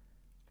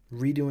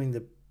 redoing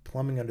the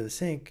plumbing under the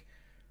sink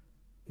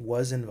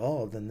was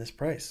involved in this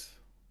price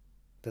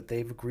that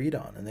they've agreed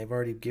on, and they've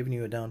already given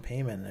you a down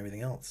payment and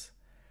everything else.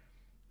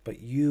 But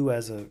you,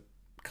 as a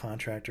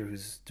contractor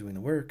who's doing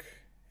the work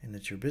and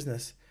it's your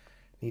business,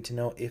 need to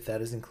know if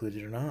that is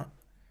included or not.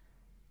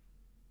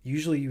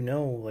 Usually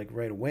like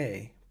right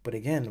away, but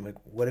again, like,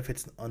 what if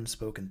it's an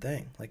unspoken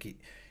thing? Like,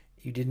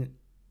 you didn't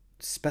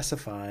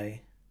specify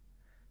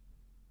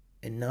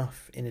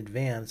enough in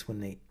advance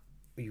when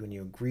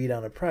you agreed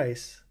on a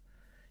price.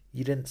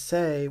 You didn't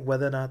say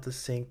whether or not the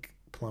sink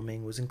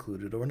plumbing was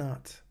included or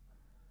not.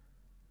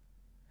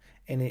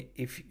 And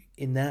if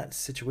in that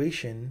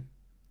situation,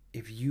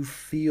 if you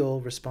feel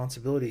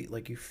responsibility,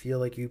 like you feel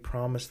like you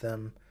promised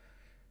them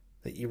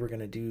that you were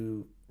going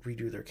to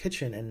redo their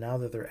kitchen, and now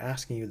that they're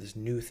asking you this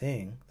new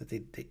thing that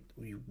they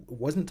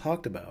wasn't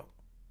talked about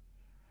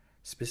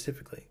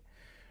specifically,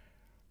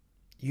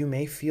 you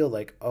may feel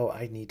like, oh,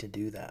 I need to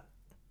do that.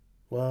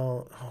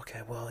 Well,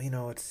 okay, well,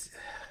 it's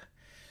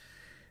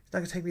not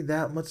going to take me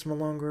that much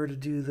longer to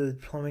do the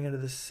plumbing under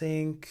the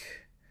sink,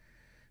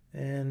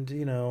 and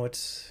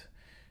it's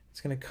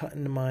going to cut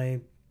into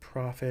my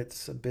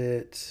profits a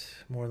bit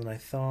more than I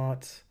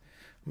thought.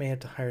 May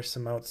have to hire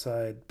some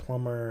outside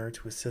plumber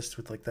to assist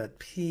with like that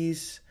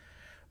piece.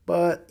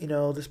 But,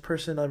 this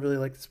person, I really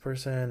like this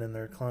person and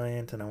their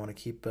client, and I want to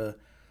keep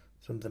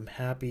some of them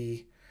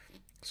happy.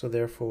 So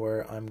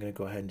therefore, I'm going to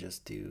go ahead and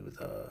just do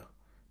the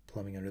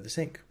plumbing under the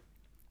sink.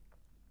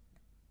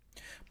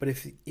 But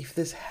if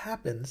this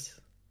happens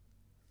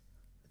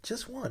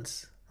just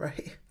once,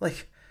 right?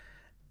 Like,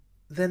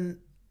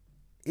 then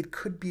it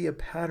could be a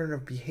pattern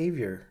of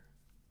behavior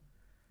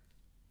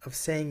of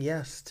saying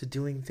yes to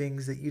doing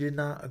things that you did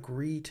not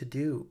agree to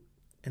do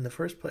in the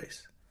first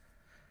place.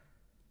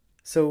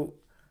 So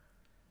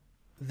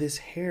this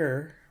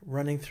hare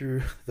running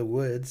through the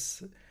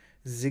woods,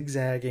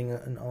 zigzagging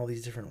in all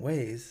these different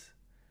ways,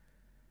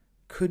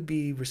 could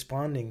be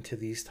responding to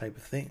these type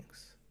of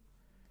things.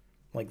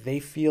 Like, they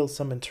feel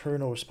some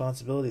internal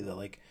responsibility that,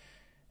 like,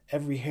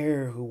 every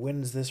hare who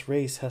wins this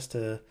race has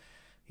to,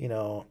 you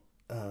know,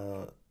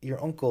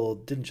 your uncle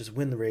didn't just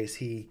win the race.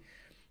 He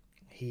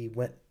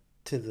went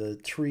to the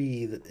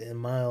tree a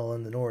mile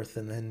in the north,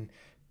 and then,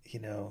 you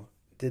know,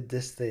 did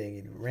this thing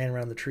and ran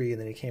around the tree, and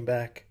then he came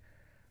back.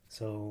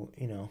 So,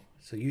 you know,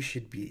 so you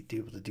should be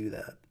able to do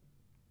that,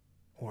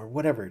 or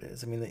whatever it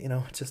is. I mean, you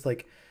know, it's just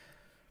like,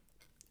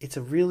 it's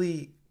a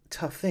really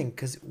tough thing,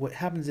 because what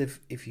happens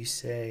if you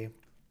say,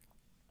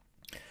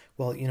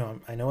 well, you know,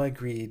 I know I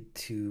agreed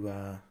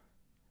to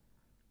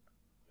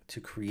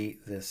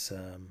create this,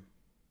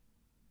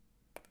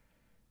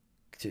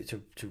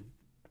 to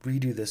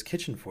redo this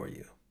kitchen for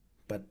you,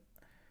 but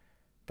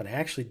I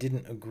actually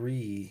didn't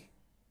agree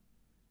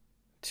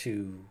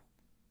to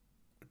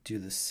do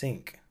the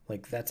sink.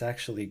 Like, that's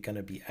actually going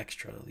to be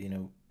extra, you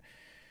know.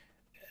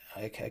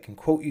 I can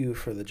quote you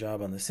for the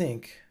job on the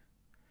sink.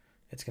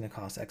 It's going to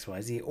cost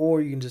XYZ.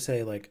 Or you can just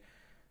say, like,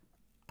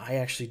 I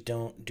actually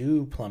don't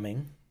do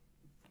plumbing.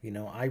 You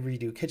know, I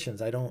redo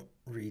kitchens. I don't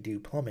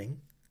redo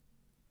plumbing.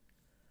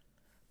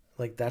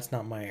 Like, that's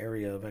not my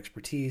area of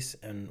expertise,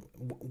 and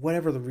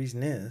whatever the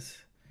reason is.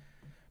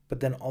 But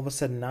then all of a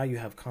sudden now you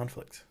have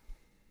conflict.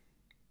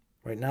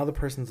 Right? Now the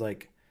person's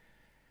like,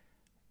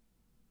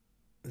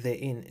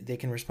 they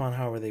can respond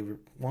however they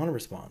want to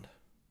respond.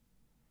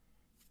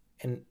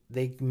 And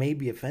they may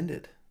be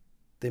offended.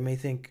 They may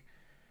think,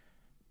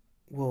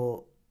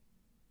 well,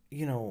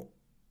 you know,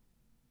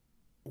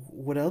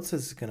 what else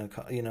is going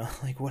to, you know,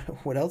 like,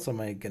 what else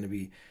am I going to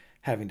be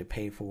having to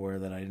pay for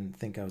that I didn't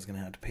think I was going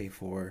to have to pay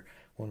for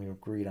when we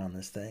agreed on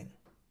this thing?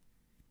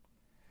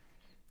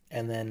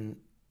 And then,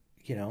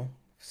 you know,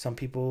 some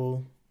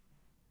people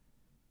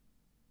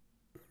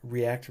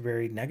react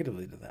very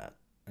negatively to that.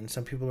 And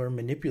some people are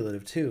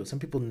manipulative too. Some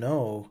people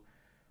know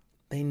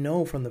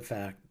from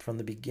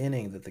the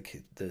beginning that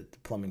the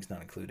plumbing's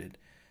not included,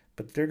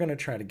 but they're going to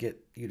try to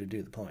get you to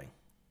do the plumbing,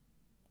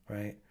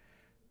 right?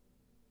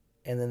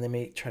 And then they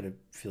may try to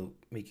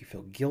make you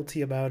feel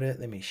guilty about it.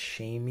 They may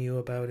shame you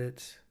about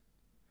it.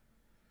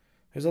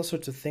 There's all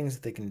sorts of things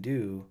that they can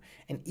do.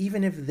 And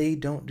even if they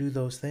don't do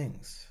those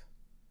things,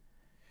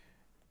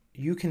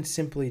 you can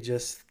simply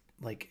just,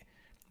 like,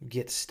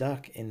 get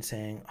stuck in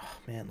saying, oh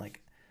man,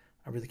 like,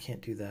 I really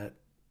can't do that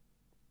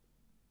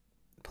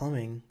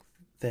plumbing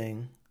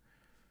thing.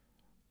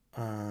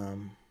 I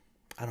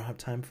don't have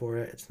time for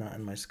it. It's not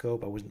in my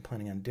scope. I wasn't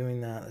planning on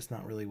doing that. That's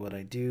not really what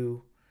I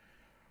do.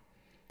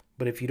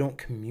 But if you don't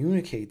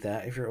communicate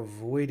that, if you're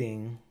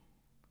avoiding,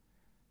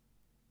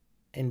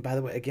 and by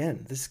the way,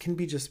 again, this can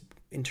be just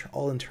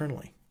all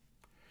internally.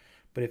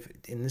 But if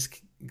in this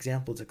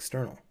example it's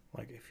external,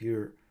 like if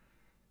you're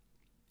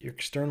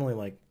externally,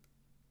 like,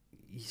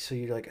 so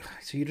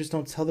you just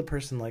don't tell the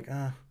person, like,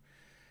 I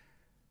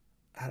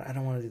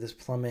don't want to do this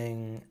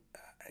plumbing.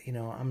 You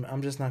know,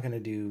 I'm just not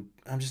going to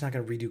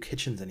redo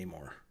kitchens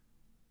anymore.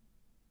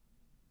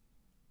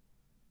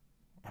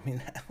 I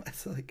mean,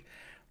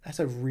 that's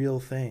a real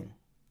thing,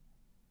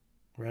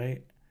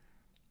 right?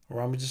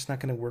 Or I'm just not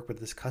going to work with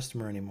this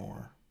customer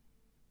anymore.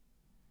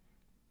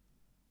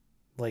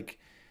 Like,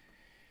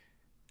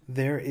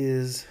 there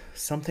is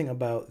something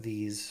about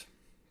this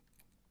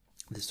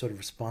sort of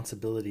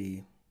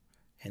responsibility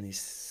and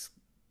these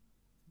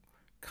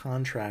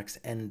contracts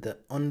and the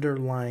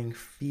underlying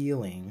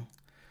feeling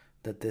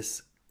that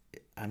this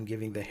I'm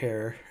giving the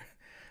hare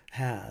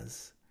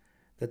has,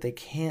 that they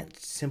can't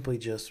simply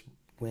just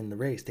win the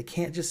race. They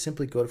can't just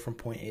simply go from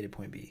point A to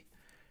point B.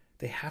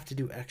 They have to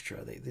do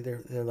extra.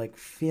 They're like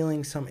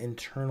feeling some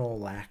internal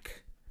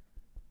lack,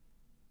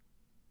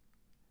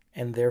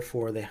 and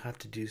therefore they have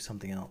to do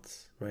something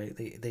else, right?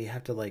 They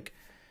have to, like,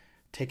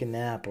 take a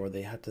nap, or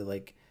they have to,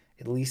 like,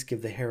 at least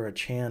give the hare a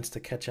chance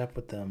to catch up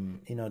with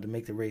them, you know, to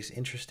make the race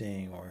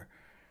interesting, or,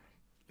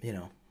 you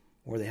know,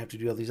 or they have to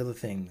do all these other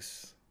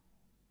things.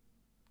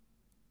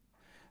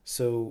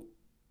 So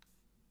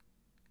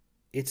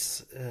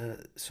it's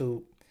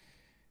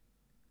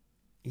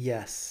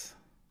yes,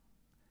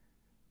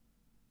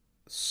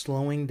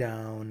 slowing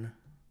down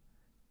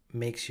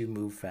makes you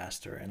move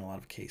faster in a lot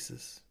of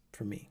cases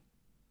for me,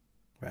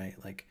 right?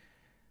 Like,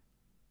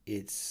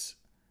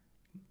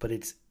 but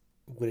it's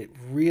what it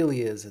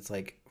really is. It's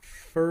like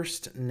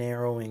first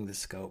narrowing the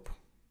scope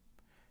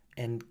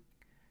and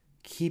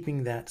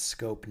keeping that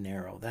scope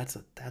narrow. That's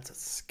a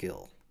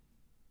skill.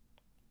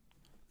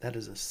 That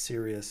is a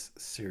serious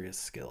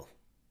skill.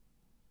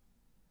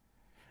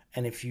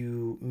 And if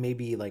you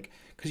maybe, like,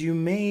 because you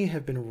may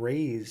have been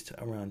raised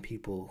around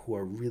people who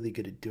are really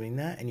good at doing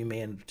that, and you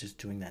may end up just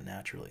doing that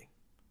naturally.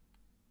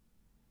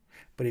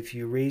 But if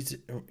you raised,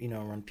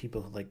 around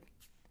people who like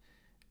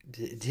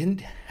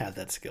didn't have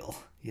that skill,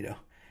 it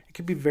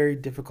could be a very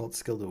difficult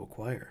skill to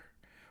acquire,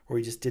 or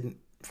you just didn't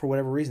for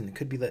whatever reason. It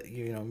could be that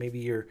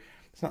maybe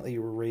it's not that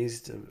you were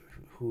raised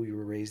who you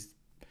were raised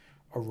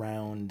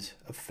around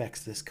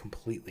affects this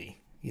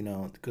completely.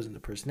 It goes into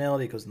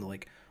personality, it goes into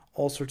like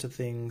all sorts of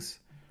things.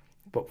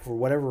 But for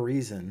whatever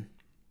reason,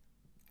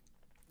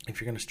 if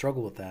you're going to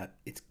struggle with that,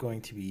 it's going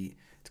to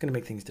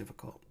make things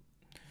difficult.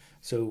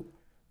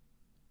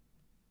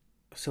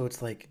 So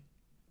it's like,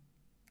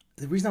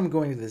 the reason I'm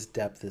going to this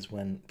depth is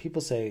when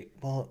people say,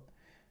 well,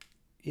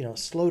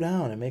 slow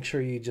down and make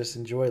sure you just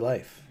enjoy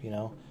life.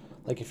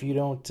 Like if you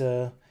don't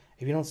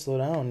slow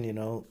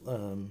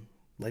down,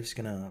 life's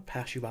gonna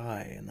pass you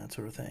by and that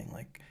sort of thing.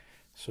 Like,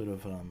 sort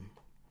of,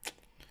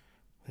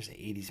 there's an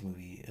 '80s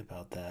movie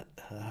about that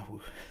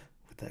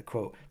with that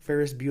quote.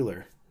 Ferris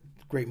Bueller,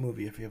 great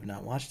movie. If you have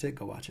not watched it,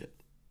 go watch it.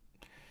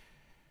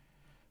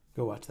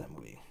 Go watch that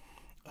movie.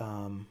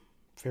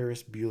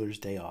 Ferris Bueller's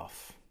Day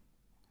Off.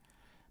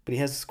 But he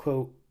has this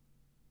quote,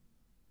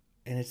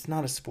 and it's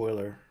not a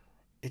spoiler.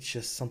 It's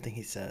just something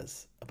he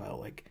says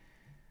about, like,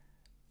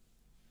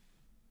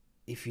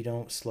 if you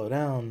don't slow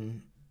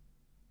down,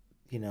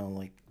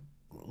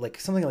 like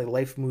something like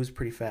life moves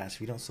pretty fast.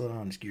 If you don't slow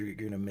down, you're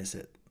going to miss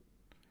it.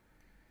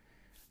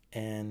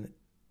 And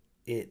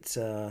it's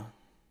a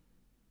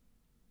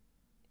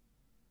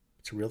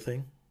real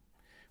thing,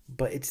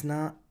 but it's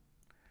not,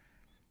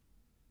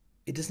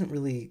 it doesn't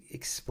really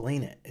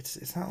explain it.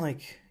 It's not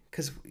like,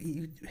 because what are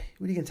you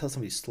going to tell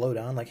somebody to slow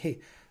down? Like, hey,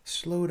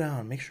 slow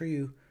down. Make sure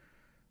you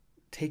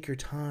take your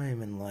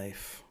time in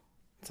life.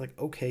 It's like,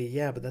 okay,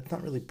 yeah, but that's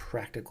not really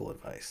practical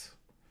advice.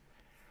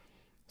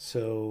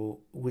 So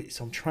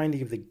I'm trying to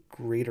give the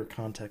greater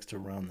context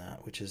around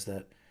that, which is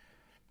that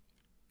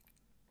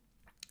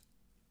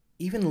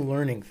even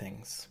learning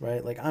things,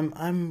 right? Like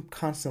I'm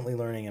constantly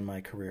learning in my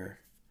career.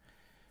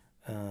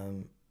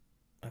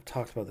 I've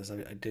talked about this.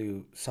 I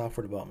do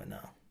software development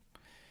now.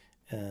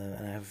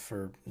 And I have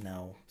for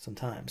now some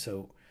time.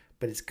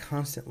 But it's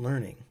constant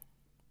learning.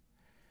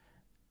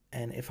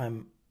 And if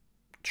I'm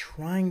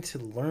trying to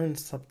learn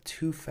stuff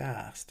too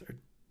fast or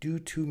do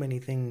too many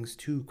things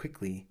too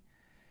quickly,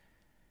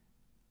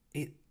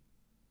 it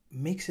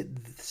makes it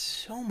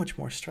so much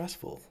more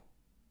stressful.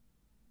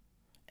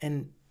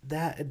 And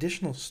that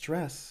additional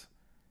stress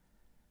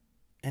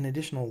and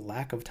additional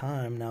lack of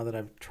time, now that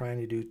I'm trying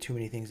to do too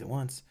many things at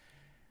once,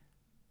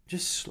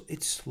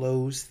 it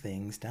slows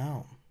things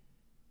down.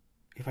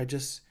 If I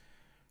just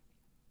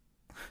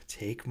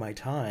take my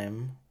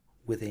time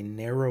with a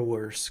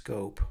narrower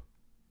scope,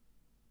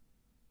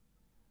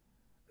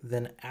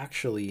 then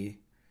actually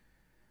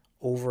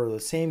over the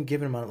same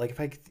given amount, like if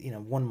I,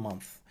 1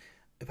 month,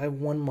 if I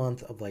have 1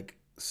 month of like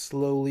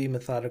slowly,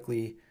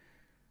 methodically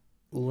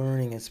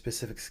learning a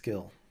specific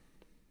skill,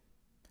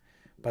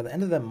 by the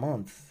end of that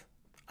month,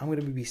 I'm going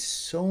to be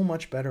so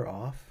much better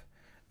off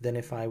than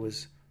if I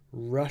was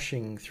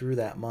rushing through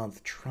that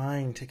month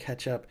trying to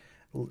catch up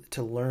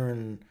to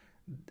learn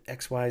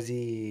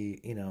XYZ,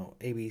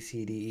 A, B,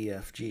 C, D, E,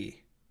 F,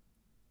 G.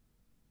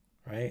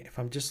 Right? If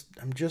I'm just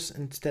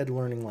instead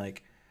learning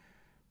like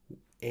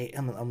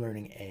I'm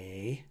learning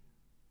A,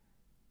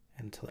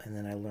 and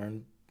then I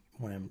learn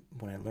when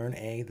I learn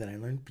A, then I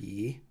learn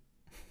B,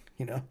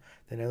 then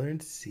I learn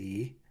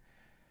C.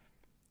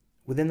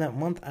 Within that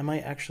month, I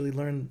might actually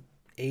learn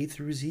A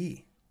through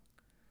Z.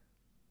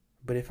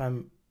 But if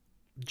I'm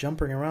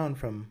jumping around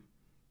from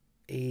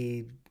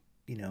A,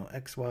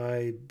 X,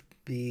 Y,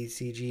 B,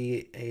 C,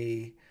 G,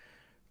 A,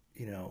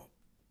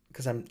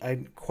 because I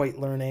didn't quite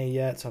learn A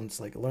yet, so I'm just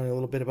like learning a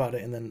little bit about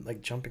it and then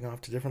like jumping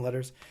off to different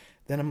letters,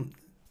 then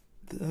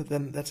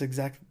that's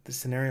exactly the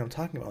scenario I'm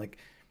talking about. Like,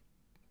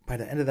 by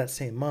the end of that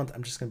same month,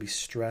 I'm just going to be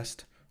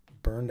stressed,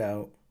 burned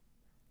out,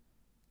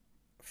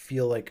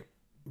 feel like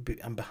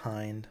I'm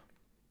behind,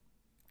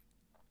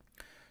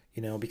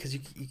 because you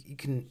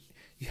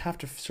have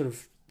to sort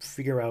of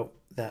figure out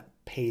that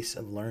pace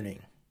of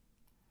learning.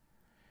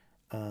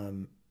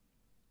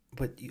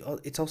 But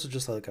it's also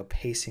just like a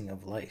pacing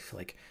of life.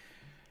 Like,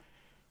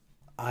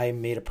 I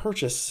made a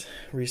purchase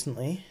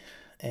recently,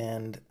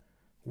 and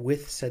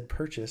with said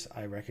purchase,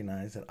 I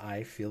recognize that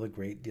I feel a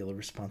great deal of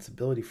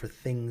responsibility for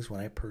things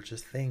when I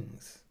purchase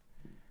things.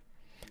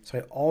 So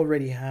I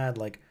already had,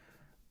 like,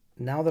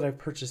 now that I've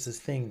purchased this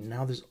thing,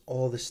 now there's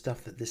all this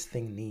stuff that this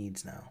thing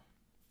needs now.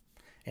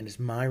 And it's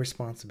my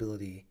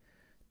responsibility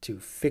to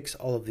fix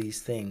all of these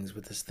things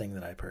with this thing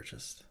that I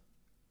purchased,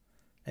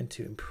 and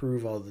to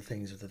improve all the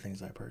things with the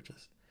things I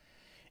purchased.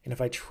 And if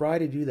I try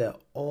to do that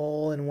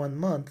all in 1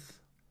 month,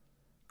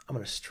 I'm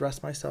going to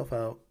stress myself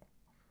out.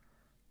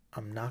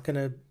 I'm not going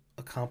to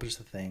accomplish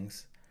the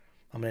things.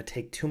 I'm going to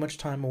take too much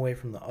time away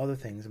from the other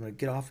things. I'm going to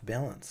get off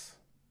balance.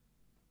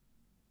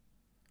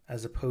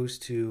 As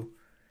opposed to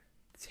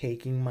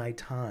taking my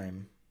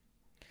time,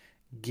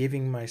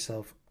 giving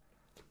myself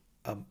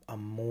a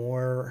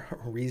more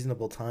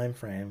reasonable time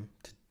frame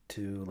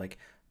to like,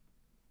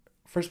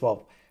 first of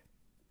all,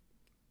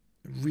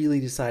 really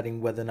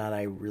deciding whether or not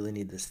I really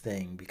need this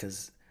thing,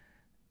 because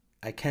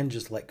I can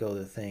just let go of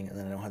the thing and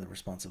then I don't have the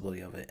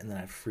responsibility of it, and then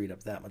I've freed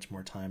up that much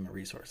more time and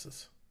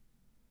resources.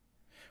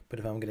 But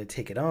if I'm going to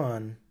take it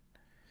on,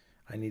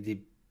 I need to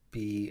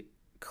be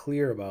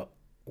clear about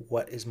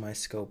what is my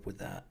scope with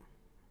that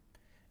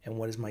and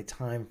what is my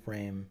time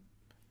frame,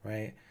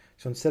 right?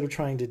 So instead of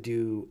trying to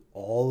do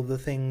all of the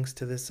things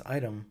to this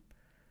item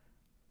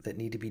that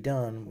need to be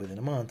done within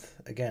a month,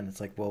 again, it's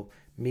like, well,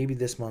 maybe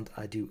this month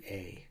I do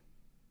A.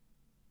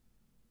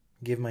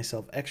 Give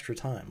myself extra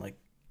time. Like,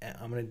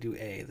 I'm going to do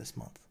A this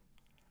month.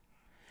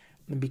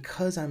 And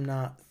because I'm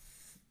not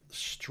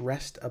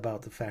stressed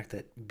about the fact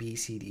that B,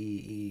 C, D,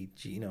 E,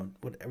 G,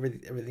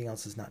 everything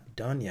else is not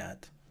done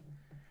yet,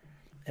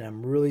 and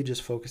I'm really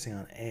just focusing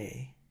on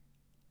A,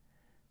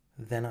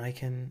 then I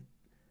can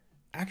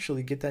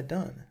actually get that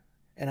done.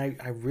 And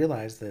I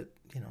realize that,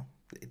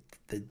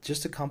 that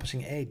just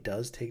accomplishing A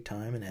does take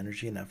time and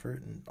energy and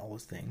effort and all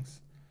those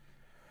things.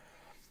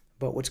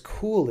 But what's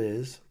cool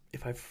is,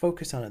 if I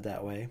focus on it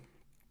that way,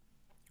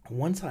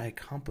 once I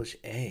accomplish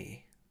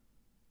A,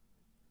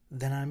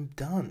 then I'm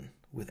done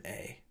with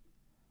A.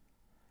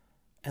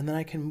 And then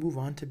I can move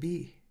on to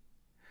B.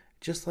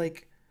 Just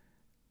like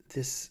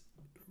this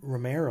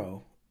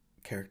Romero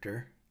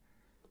character,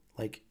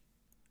 like,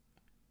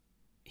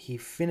 he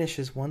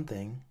finishes one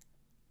thing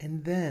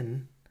and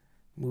then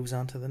moves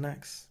on to the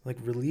next. Like,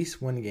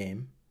 release one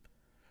game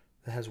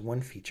that has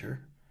one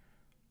feature,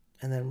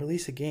 and then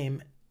release a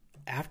game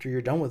after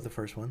you're done with the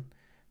first one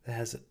that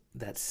has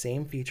that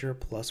same feature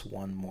plus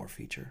one more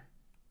feature.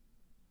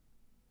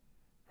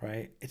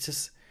 Right? It's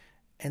just,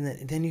 and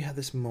then you have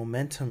this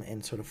momentum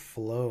and sort of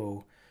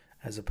flow,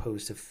 as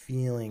opposed to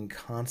feeling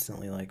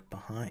constantly like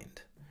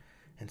behind.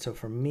 And so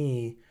for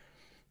me,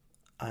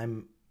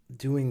 I'm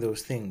doing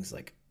those things,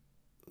 like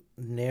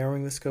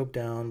narrowing the scope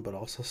down, but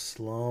also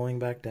slowing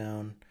back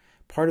down.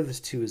 Part of this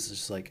too is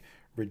just like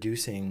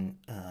reducing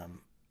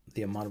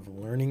the amount of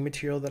learning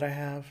material that I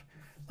have.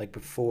 Like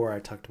before, I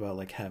talked about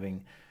like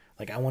having,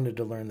 like, I wanted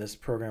to learn this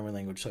programming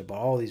language, so I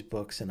bought all these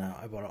books and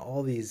I bought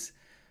all these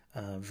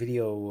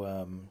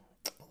video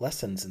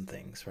lessons and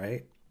things,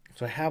 right?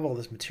 So I have all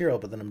this material,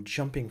 but then I'm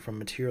jumping from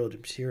material to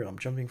material. I'm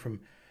jumping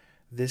from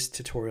this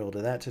tutorial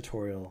to that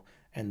tutorial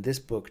and this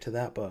book to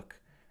that book,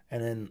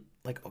 and then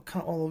like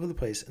kind of all over the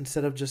place,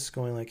 instead of just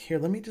going like, here,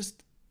 let me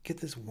just get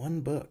this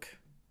one book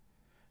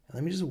and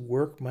let me just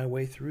work my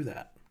way through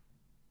that.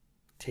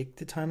 Take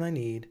the time I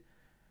need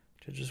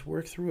to just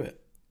work through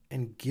it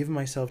and give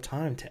myself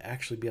time to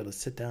actually be able to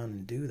sit down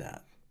and do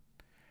that,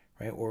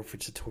 right? Or if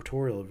it's a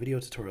tutorial, a video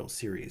tutorial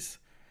series,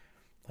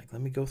 like,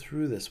 let me go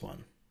through this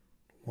one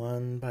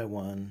by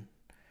one,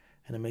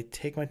 and I may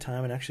take my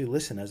time and actually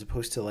listen, as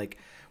opposed to like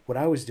what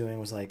I was doing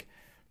was like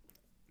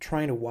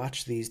trying to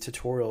watch these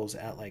tutorials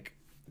at like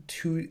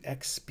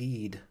 2x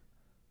speed,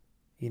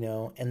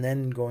 and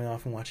then going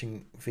off and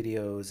watching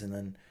videos and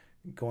then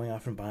going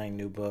off and buying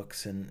new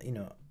books, and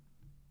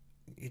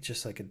it's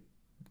just like a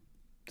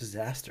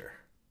disaster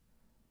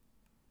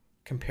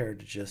compared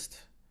to just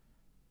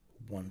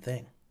one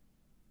thing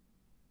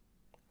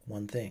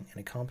and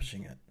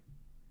accomplishing it.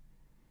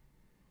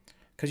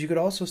 Because you could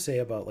also say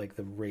about like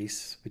the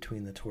race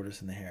between the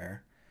tortoise and the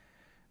hare,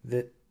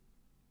 that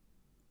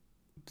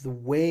the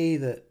way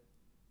that,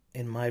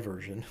 in my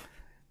version,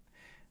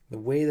 the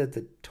way that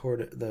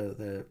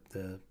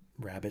the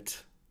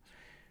rabbit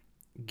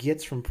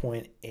gets from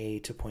point A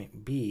to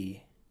point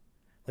B,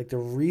 like the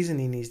reason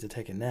he needs to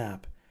take a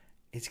nap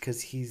is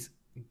because he's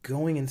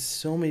going in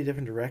so many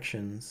different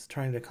directions,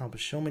 trying to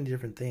accomplish so many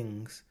different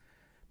things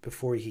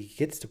before he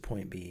gets to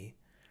point B.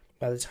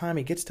 By the time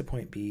he gets to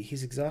point B,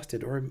 he's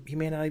exhausted, or he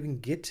may not even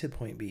get to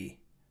point B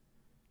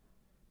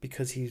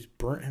because he's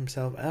burnt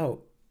himself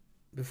out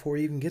before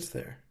he even gets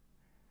there.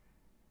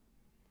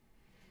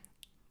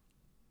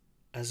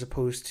 As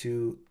opposed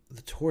to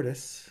the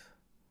tortoise,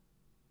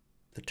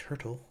 the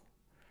turtle,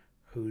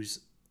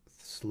 who's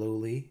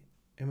slowly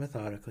and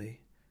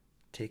methodically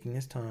taking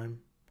his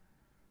time,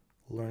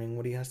 learning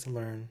what he has to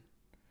learn.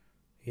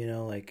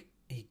 Like,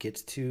 he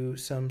gets to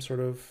some sort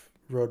of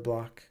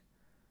roadblock,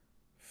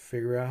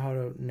 figure out how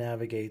to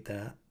navigate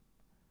that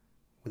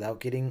without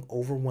getting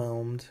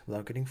overwhelmed,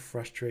 without getting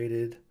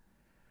frustrated,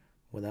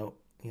 without,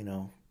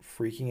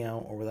 freaking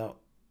out, or without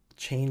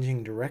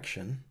changing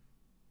direction.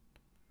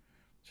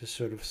 Just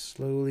sort of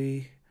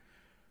slowly,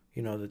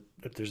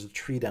 there's a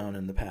tree down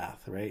in the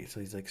path, right?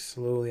 So he's like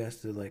slowly has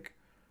to like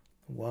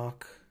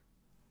walk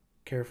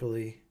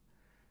carefully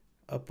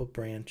up a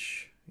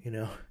branch,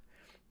 and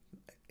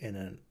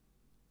then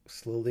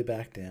slowly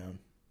back down.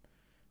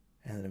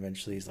 And then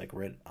eventually he's like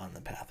right on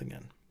the path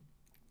again.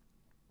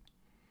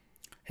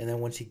 And then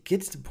once he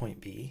gets to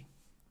point B,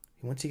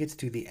 once he gets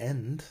to the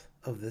end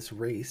of this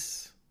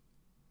race,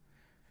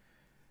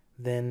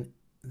 then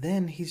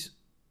he's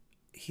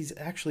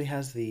actually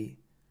has the,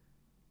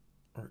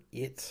 or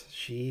it,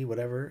 she,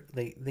 whatever,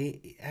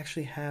 they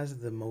actually has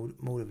the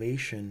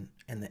motivation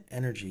and the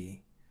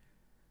energy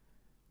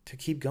to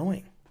keep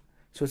going.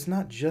 So it's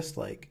not just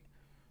like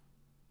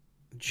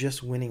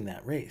just winning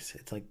that race.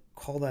 It's like,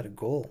 call that a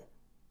goal.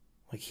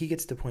 Like, he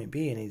gets to point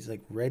B and he's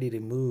like ready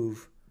to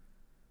move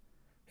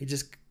He's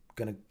just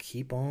gonna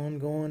keep on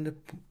going to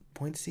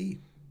point C,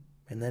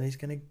 and then he's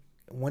gonna,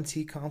 once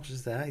he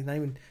accomplishes that, he's not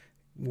even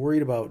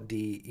worried about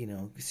D,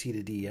 C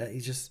to D yet.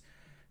 He's just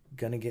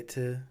gonna get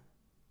to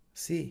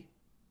C,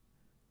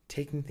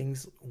 taking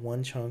things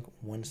one chunk,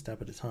 one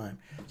step at a time.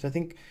 So I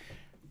think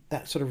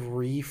that sort of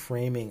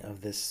reframing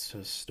of this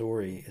sort of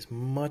story is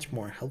much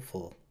more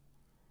helpful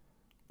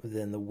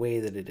than the way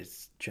that it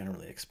is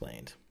generally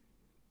explained.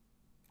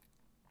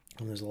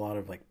 And there's a lot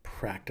of like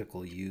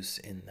practical use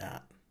in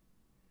that.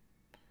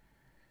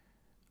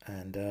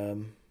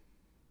 And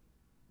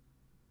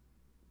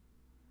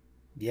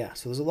yeah,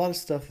 so there's a lot of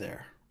stuff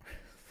there.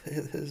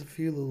 There's a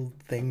few little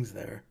things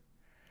there,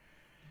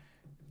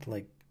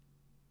 like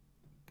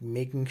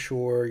making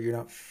sure you're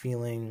not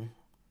feeling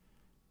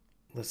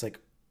this like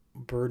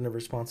burden of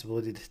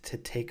responsibility to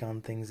take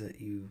on things that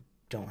you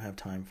don't have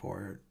time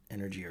for,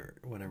 energy or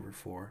whatever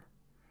for.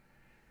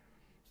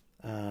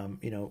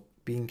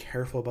 Being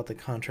careful about the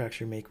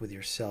contracts you make with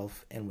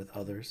yourself and with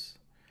others.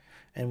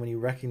 And when you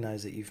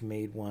recognize that you've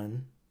made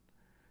one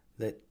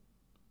that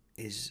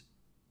is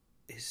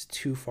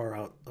too far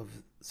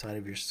outside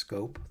of your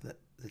scope,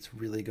 that's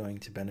really going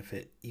to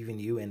benefit even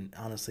you and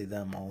honestly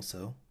them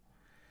also.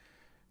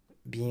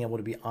 Being able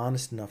to be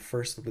honest enough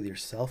first with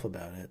yourself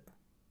about it,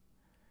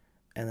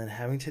 and then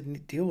having to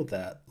deal with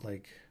that.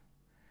 Like,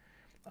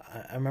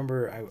 I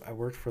remember I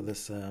worked for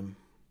this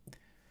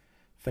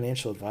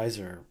financial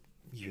advisor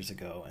years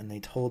ago, and they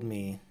told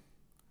me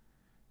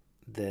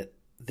that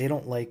they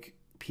don't like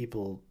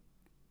people.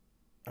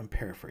 I'm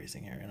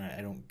paraphrasing here, and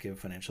I don't give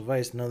financial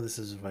advice. None of this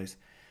is advice.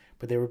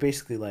 But they were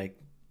basically like,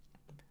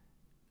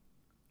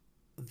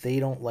 they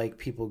don't like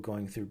people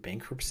going through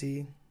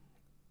bankruptcy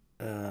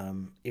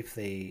if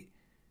they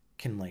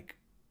can, like,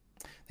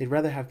 they'd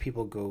rather have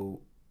people go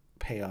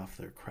pay off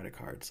their credit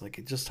cards.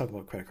 Like, just talk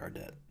about credit card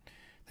debt.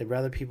 They'd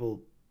rather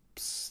people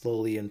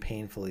slowly and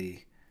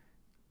painfully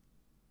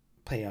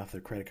pay off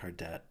their credit card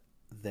debt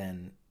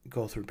than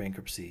go through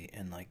bankruptcy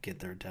and like get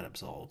their debt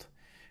absolved.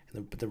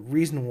 But the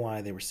reason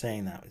why they were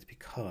saying that was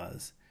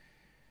because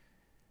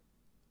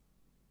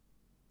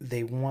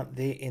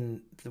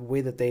in the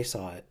way that they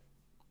saw it,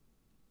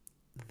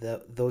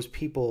 those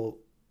people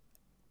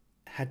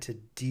had to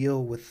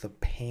deal with the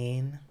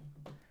pain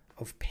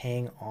of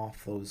paying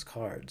off those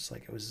cards.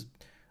 Like, it was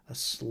a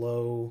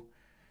slow,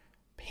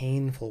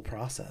 painful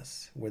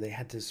process where they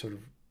had to sort of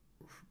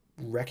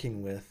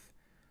reckon with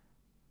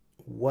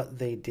what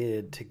they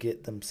did to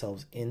get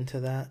themselves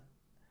into that,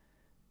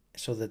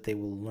 so that they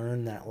will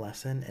learn that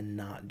lesson and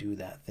not do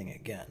that thing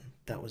again.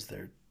 That was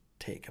their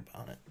take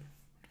about it.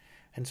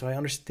 And so I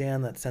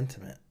understand that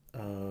sentiment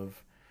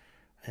of,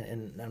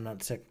 and I'm not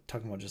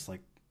talking about just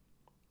like,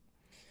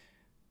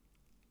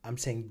 I'm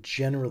saying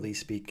generally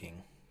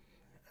speaking,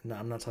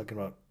 I'm not talking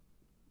about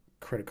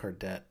credit card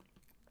debt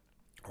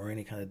or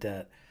any kind of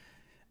debt.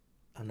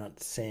 I'm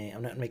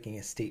not making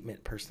a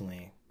statement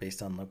personally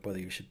based on like whether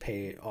you should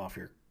pay off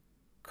your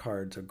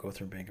cards or go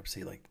through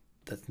bankruptcy. Like,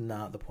 that's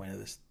not the point of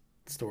this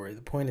story.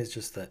 The point is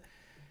just that,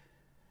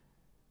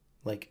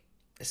 like,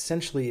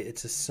 essentially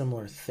it's a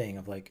similar thing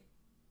of like,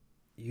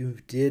 you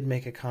did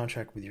make a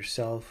contract with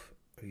yourself,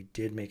 or you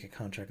did make a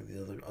contract with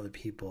the other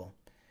people,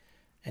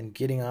 and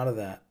getting out of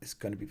that is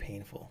going to be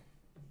painful.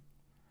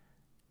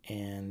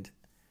 And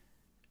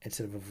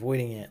instead of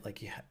avoiding it,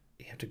 like, you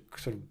have to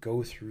sort of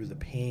go through the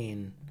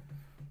pain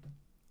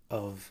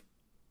of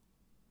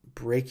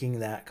breaking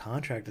that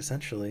contract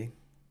essentially,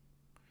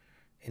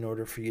 in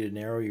order for you to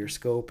narrow your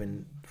scope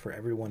and for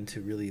everyone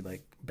to really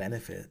like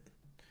benefit.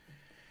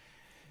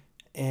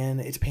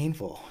 And it's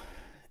painful.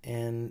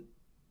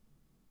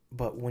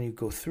 But when you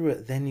go through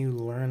it, then you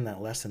learn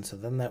that lesson. So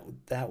then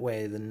that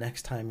way, the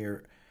next time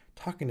you're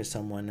talking to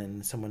someone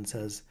and someone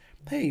says,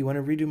 "Hey, you want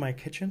to redo my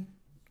kitchen?"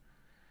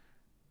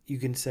 You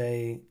can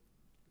say,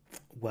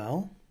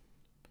 "Well,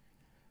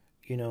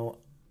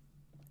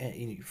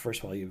 and first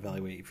of all, you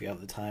evaluate if you have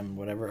the time,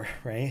 whatever,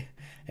 right?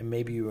 And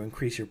maybe you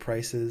increase your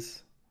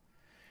prices.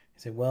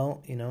 You say,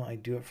 well, I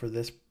do it for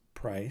this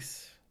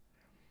price,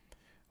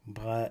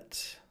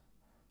 but,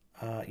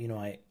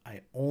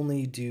 I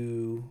only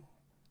do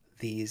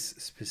these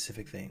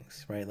specific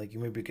things," right? Like, you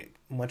maybe get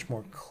much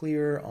more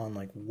clear on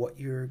like what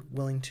you're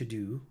willing to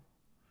do.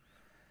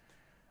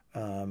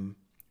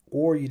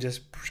 Or you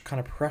just kind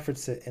of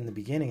preface it in the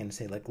beginning and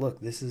say like, look,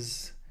 this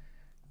is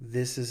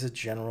a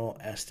general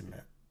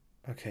estimate.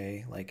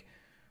 Okay. Like,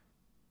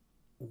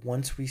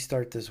 once we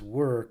start this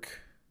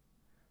work,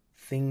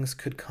 things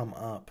could come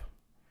up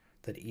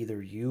that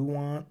either you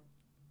want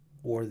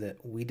or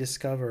that we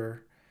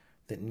discover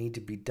that need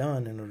to be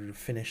done in order to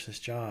finish this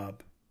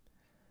job.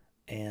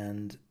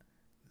 And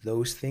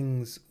those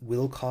things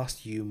will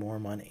cost you more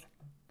money.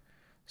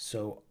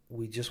 So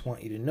we just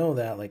want you to know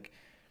that, like,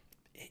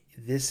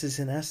 this is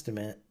an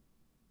estimate,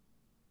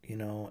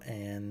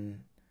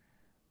 and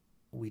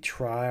we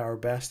try our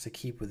best to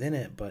keep within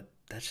it, but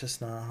that's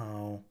just not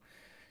how,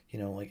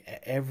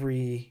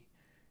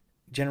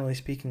 generally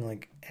speaking,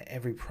 like,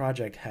 every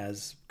project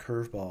has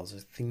curveballs,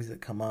 there's things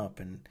that come up,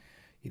 and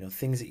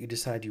things that you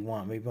decide you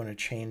want. Maybe you want to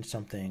change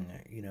something,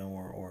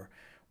 or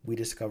we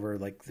discover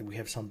like we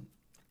have some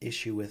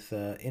issue with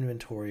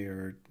inventory,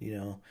 or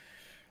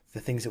the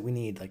things that we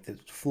need, like the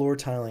floor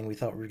tiling we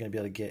thought we were going to be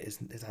able to get is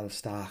out of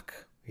stock,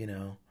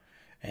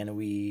 and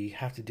we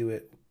have to do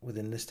it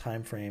within this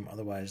time frame.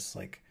 Otherwise,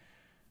 like,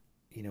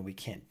 we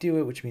can't do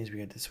it, which means we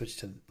have to switch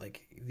to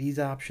like these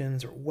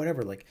options or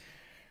whatever. Like,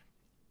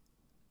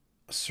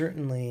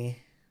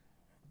 certainly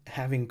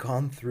having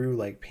gone through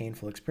like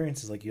painful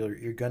experiences, like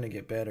you're going to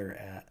get better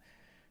at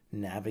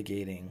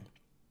navigating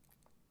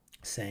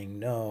saying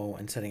no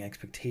and setting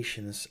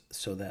expectations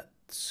so that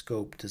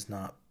scope does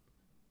not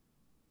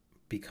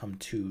become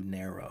too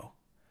narrow.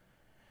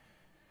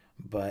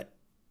 But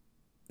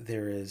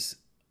there is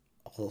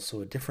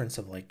also a difference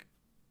of like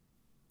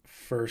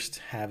first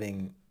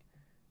having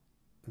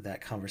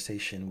that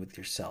conversation with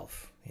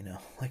yourself,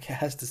 like it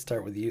has to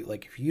start with you.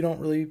 Like if you don't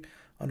really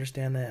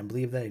understand that and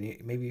believe that,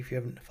 and maybe if you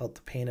haven't felt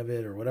the pain of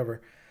it or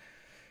whatever,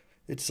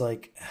 it's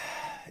like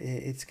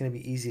it's going to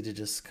be easy to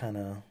just kind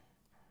of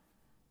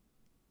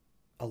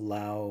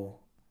allow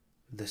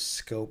the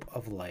scope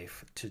of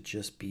life to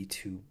just be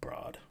too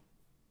broad.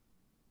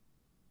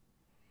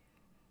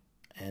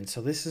 And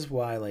so this is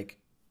why like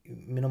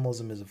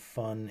minimalism is a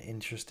fun,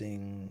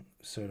 interesting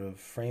sort of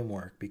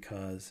framework,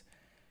 because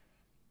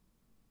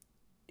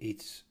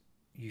it's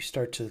you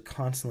start to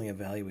constantly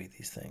evaluate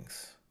these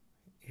things.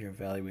 You're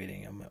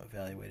evaluating them.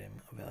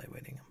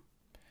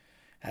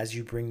 As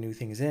you bring new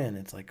things in,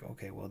 it's like,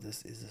 okay, well,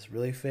 is this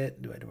really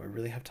fit? Do I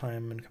really have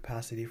time and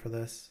capacity for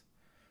this?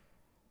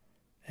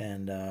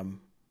 And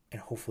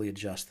hopefully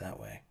adjust that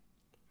way.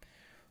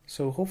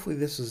 So hopefully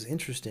this is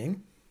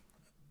interesting.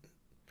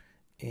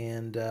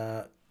 And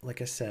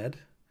like I said,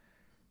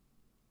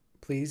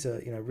 please, I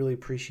really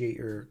appreciate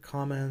your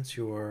comments,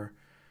 your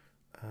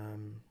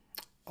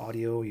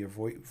audio, your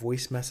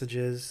voice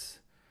messages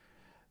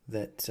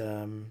that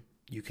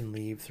you can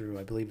leave through,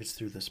 I believe it's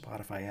through the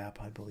Spotify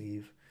app, I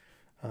believe.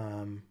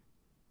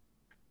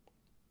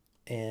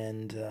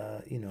 And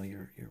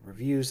your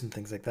reviews and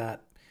things like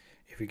that,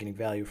 if you're getting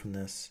value from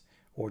this,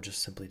 or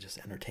just simply just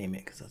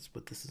entertainment, because that's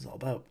what this is all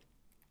about.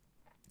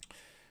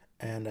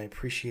 And I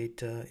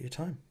appreciate your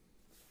time.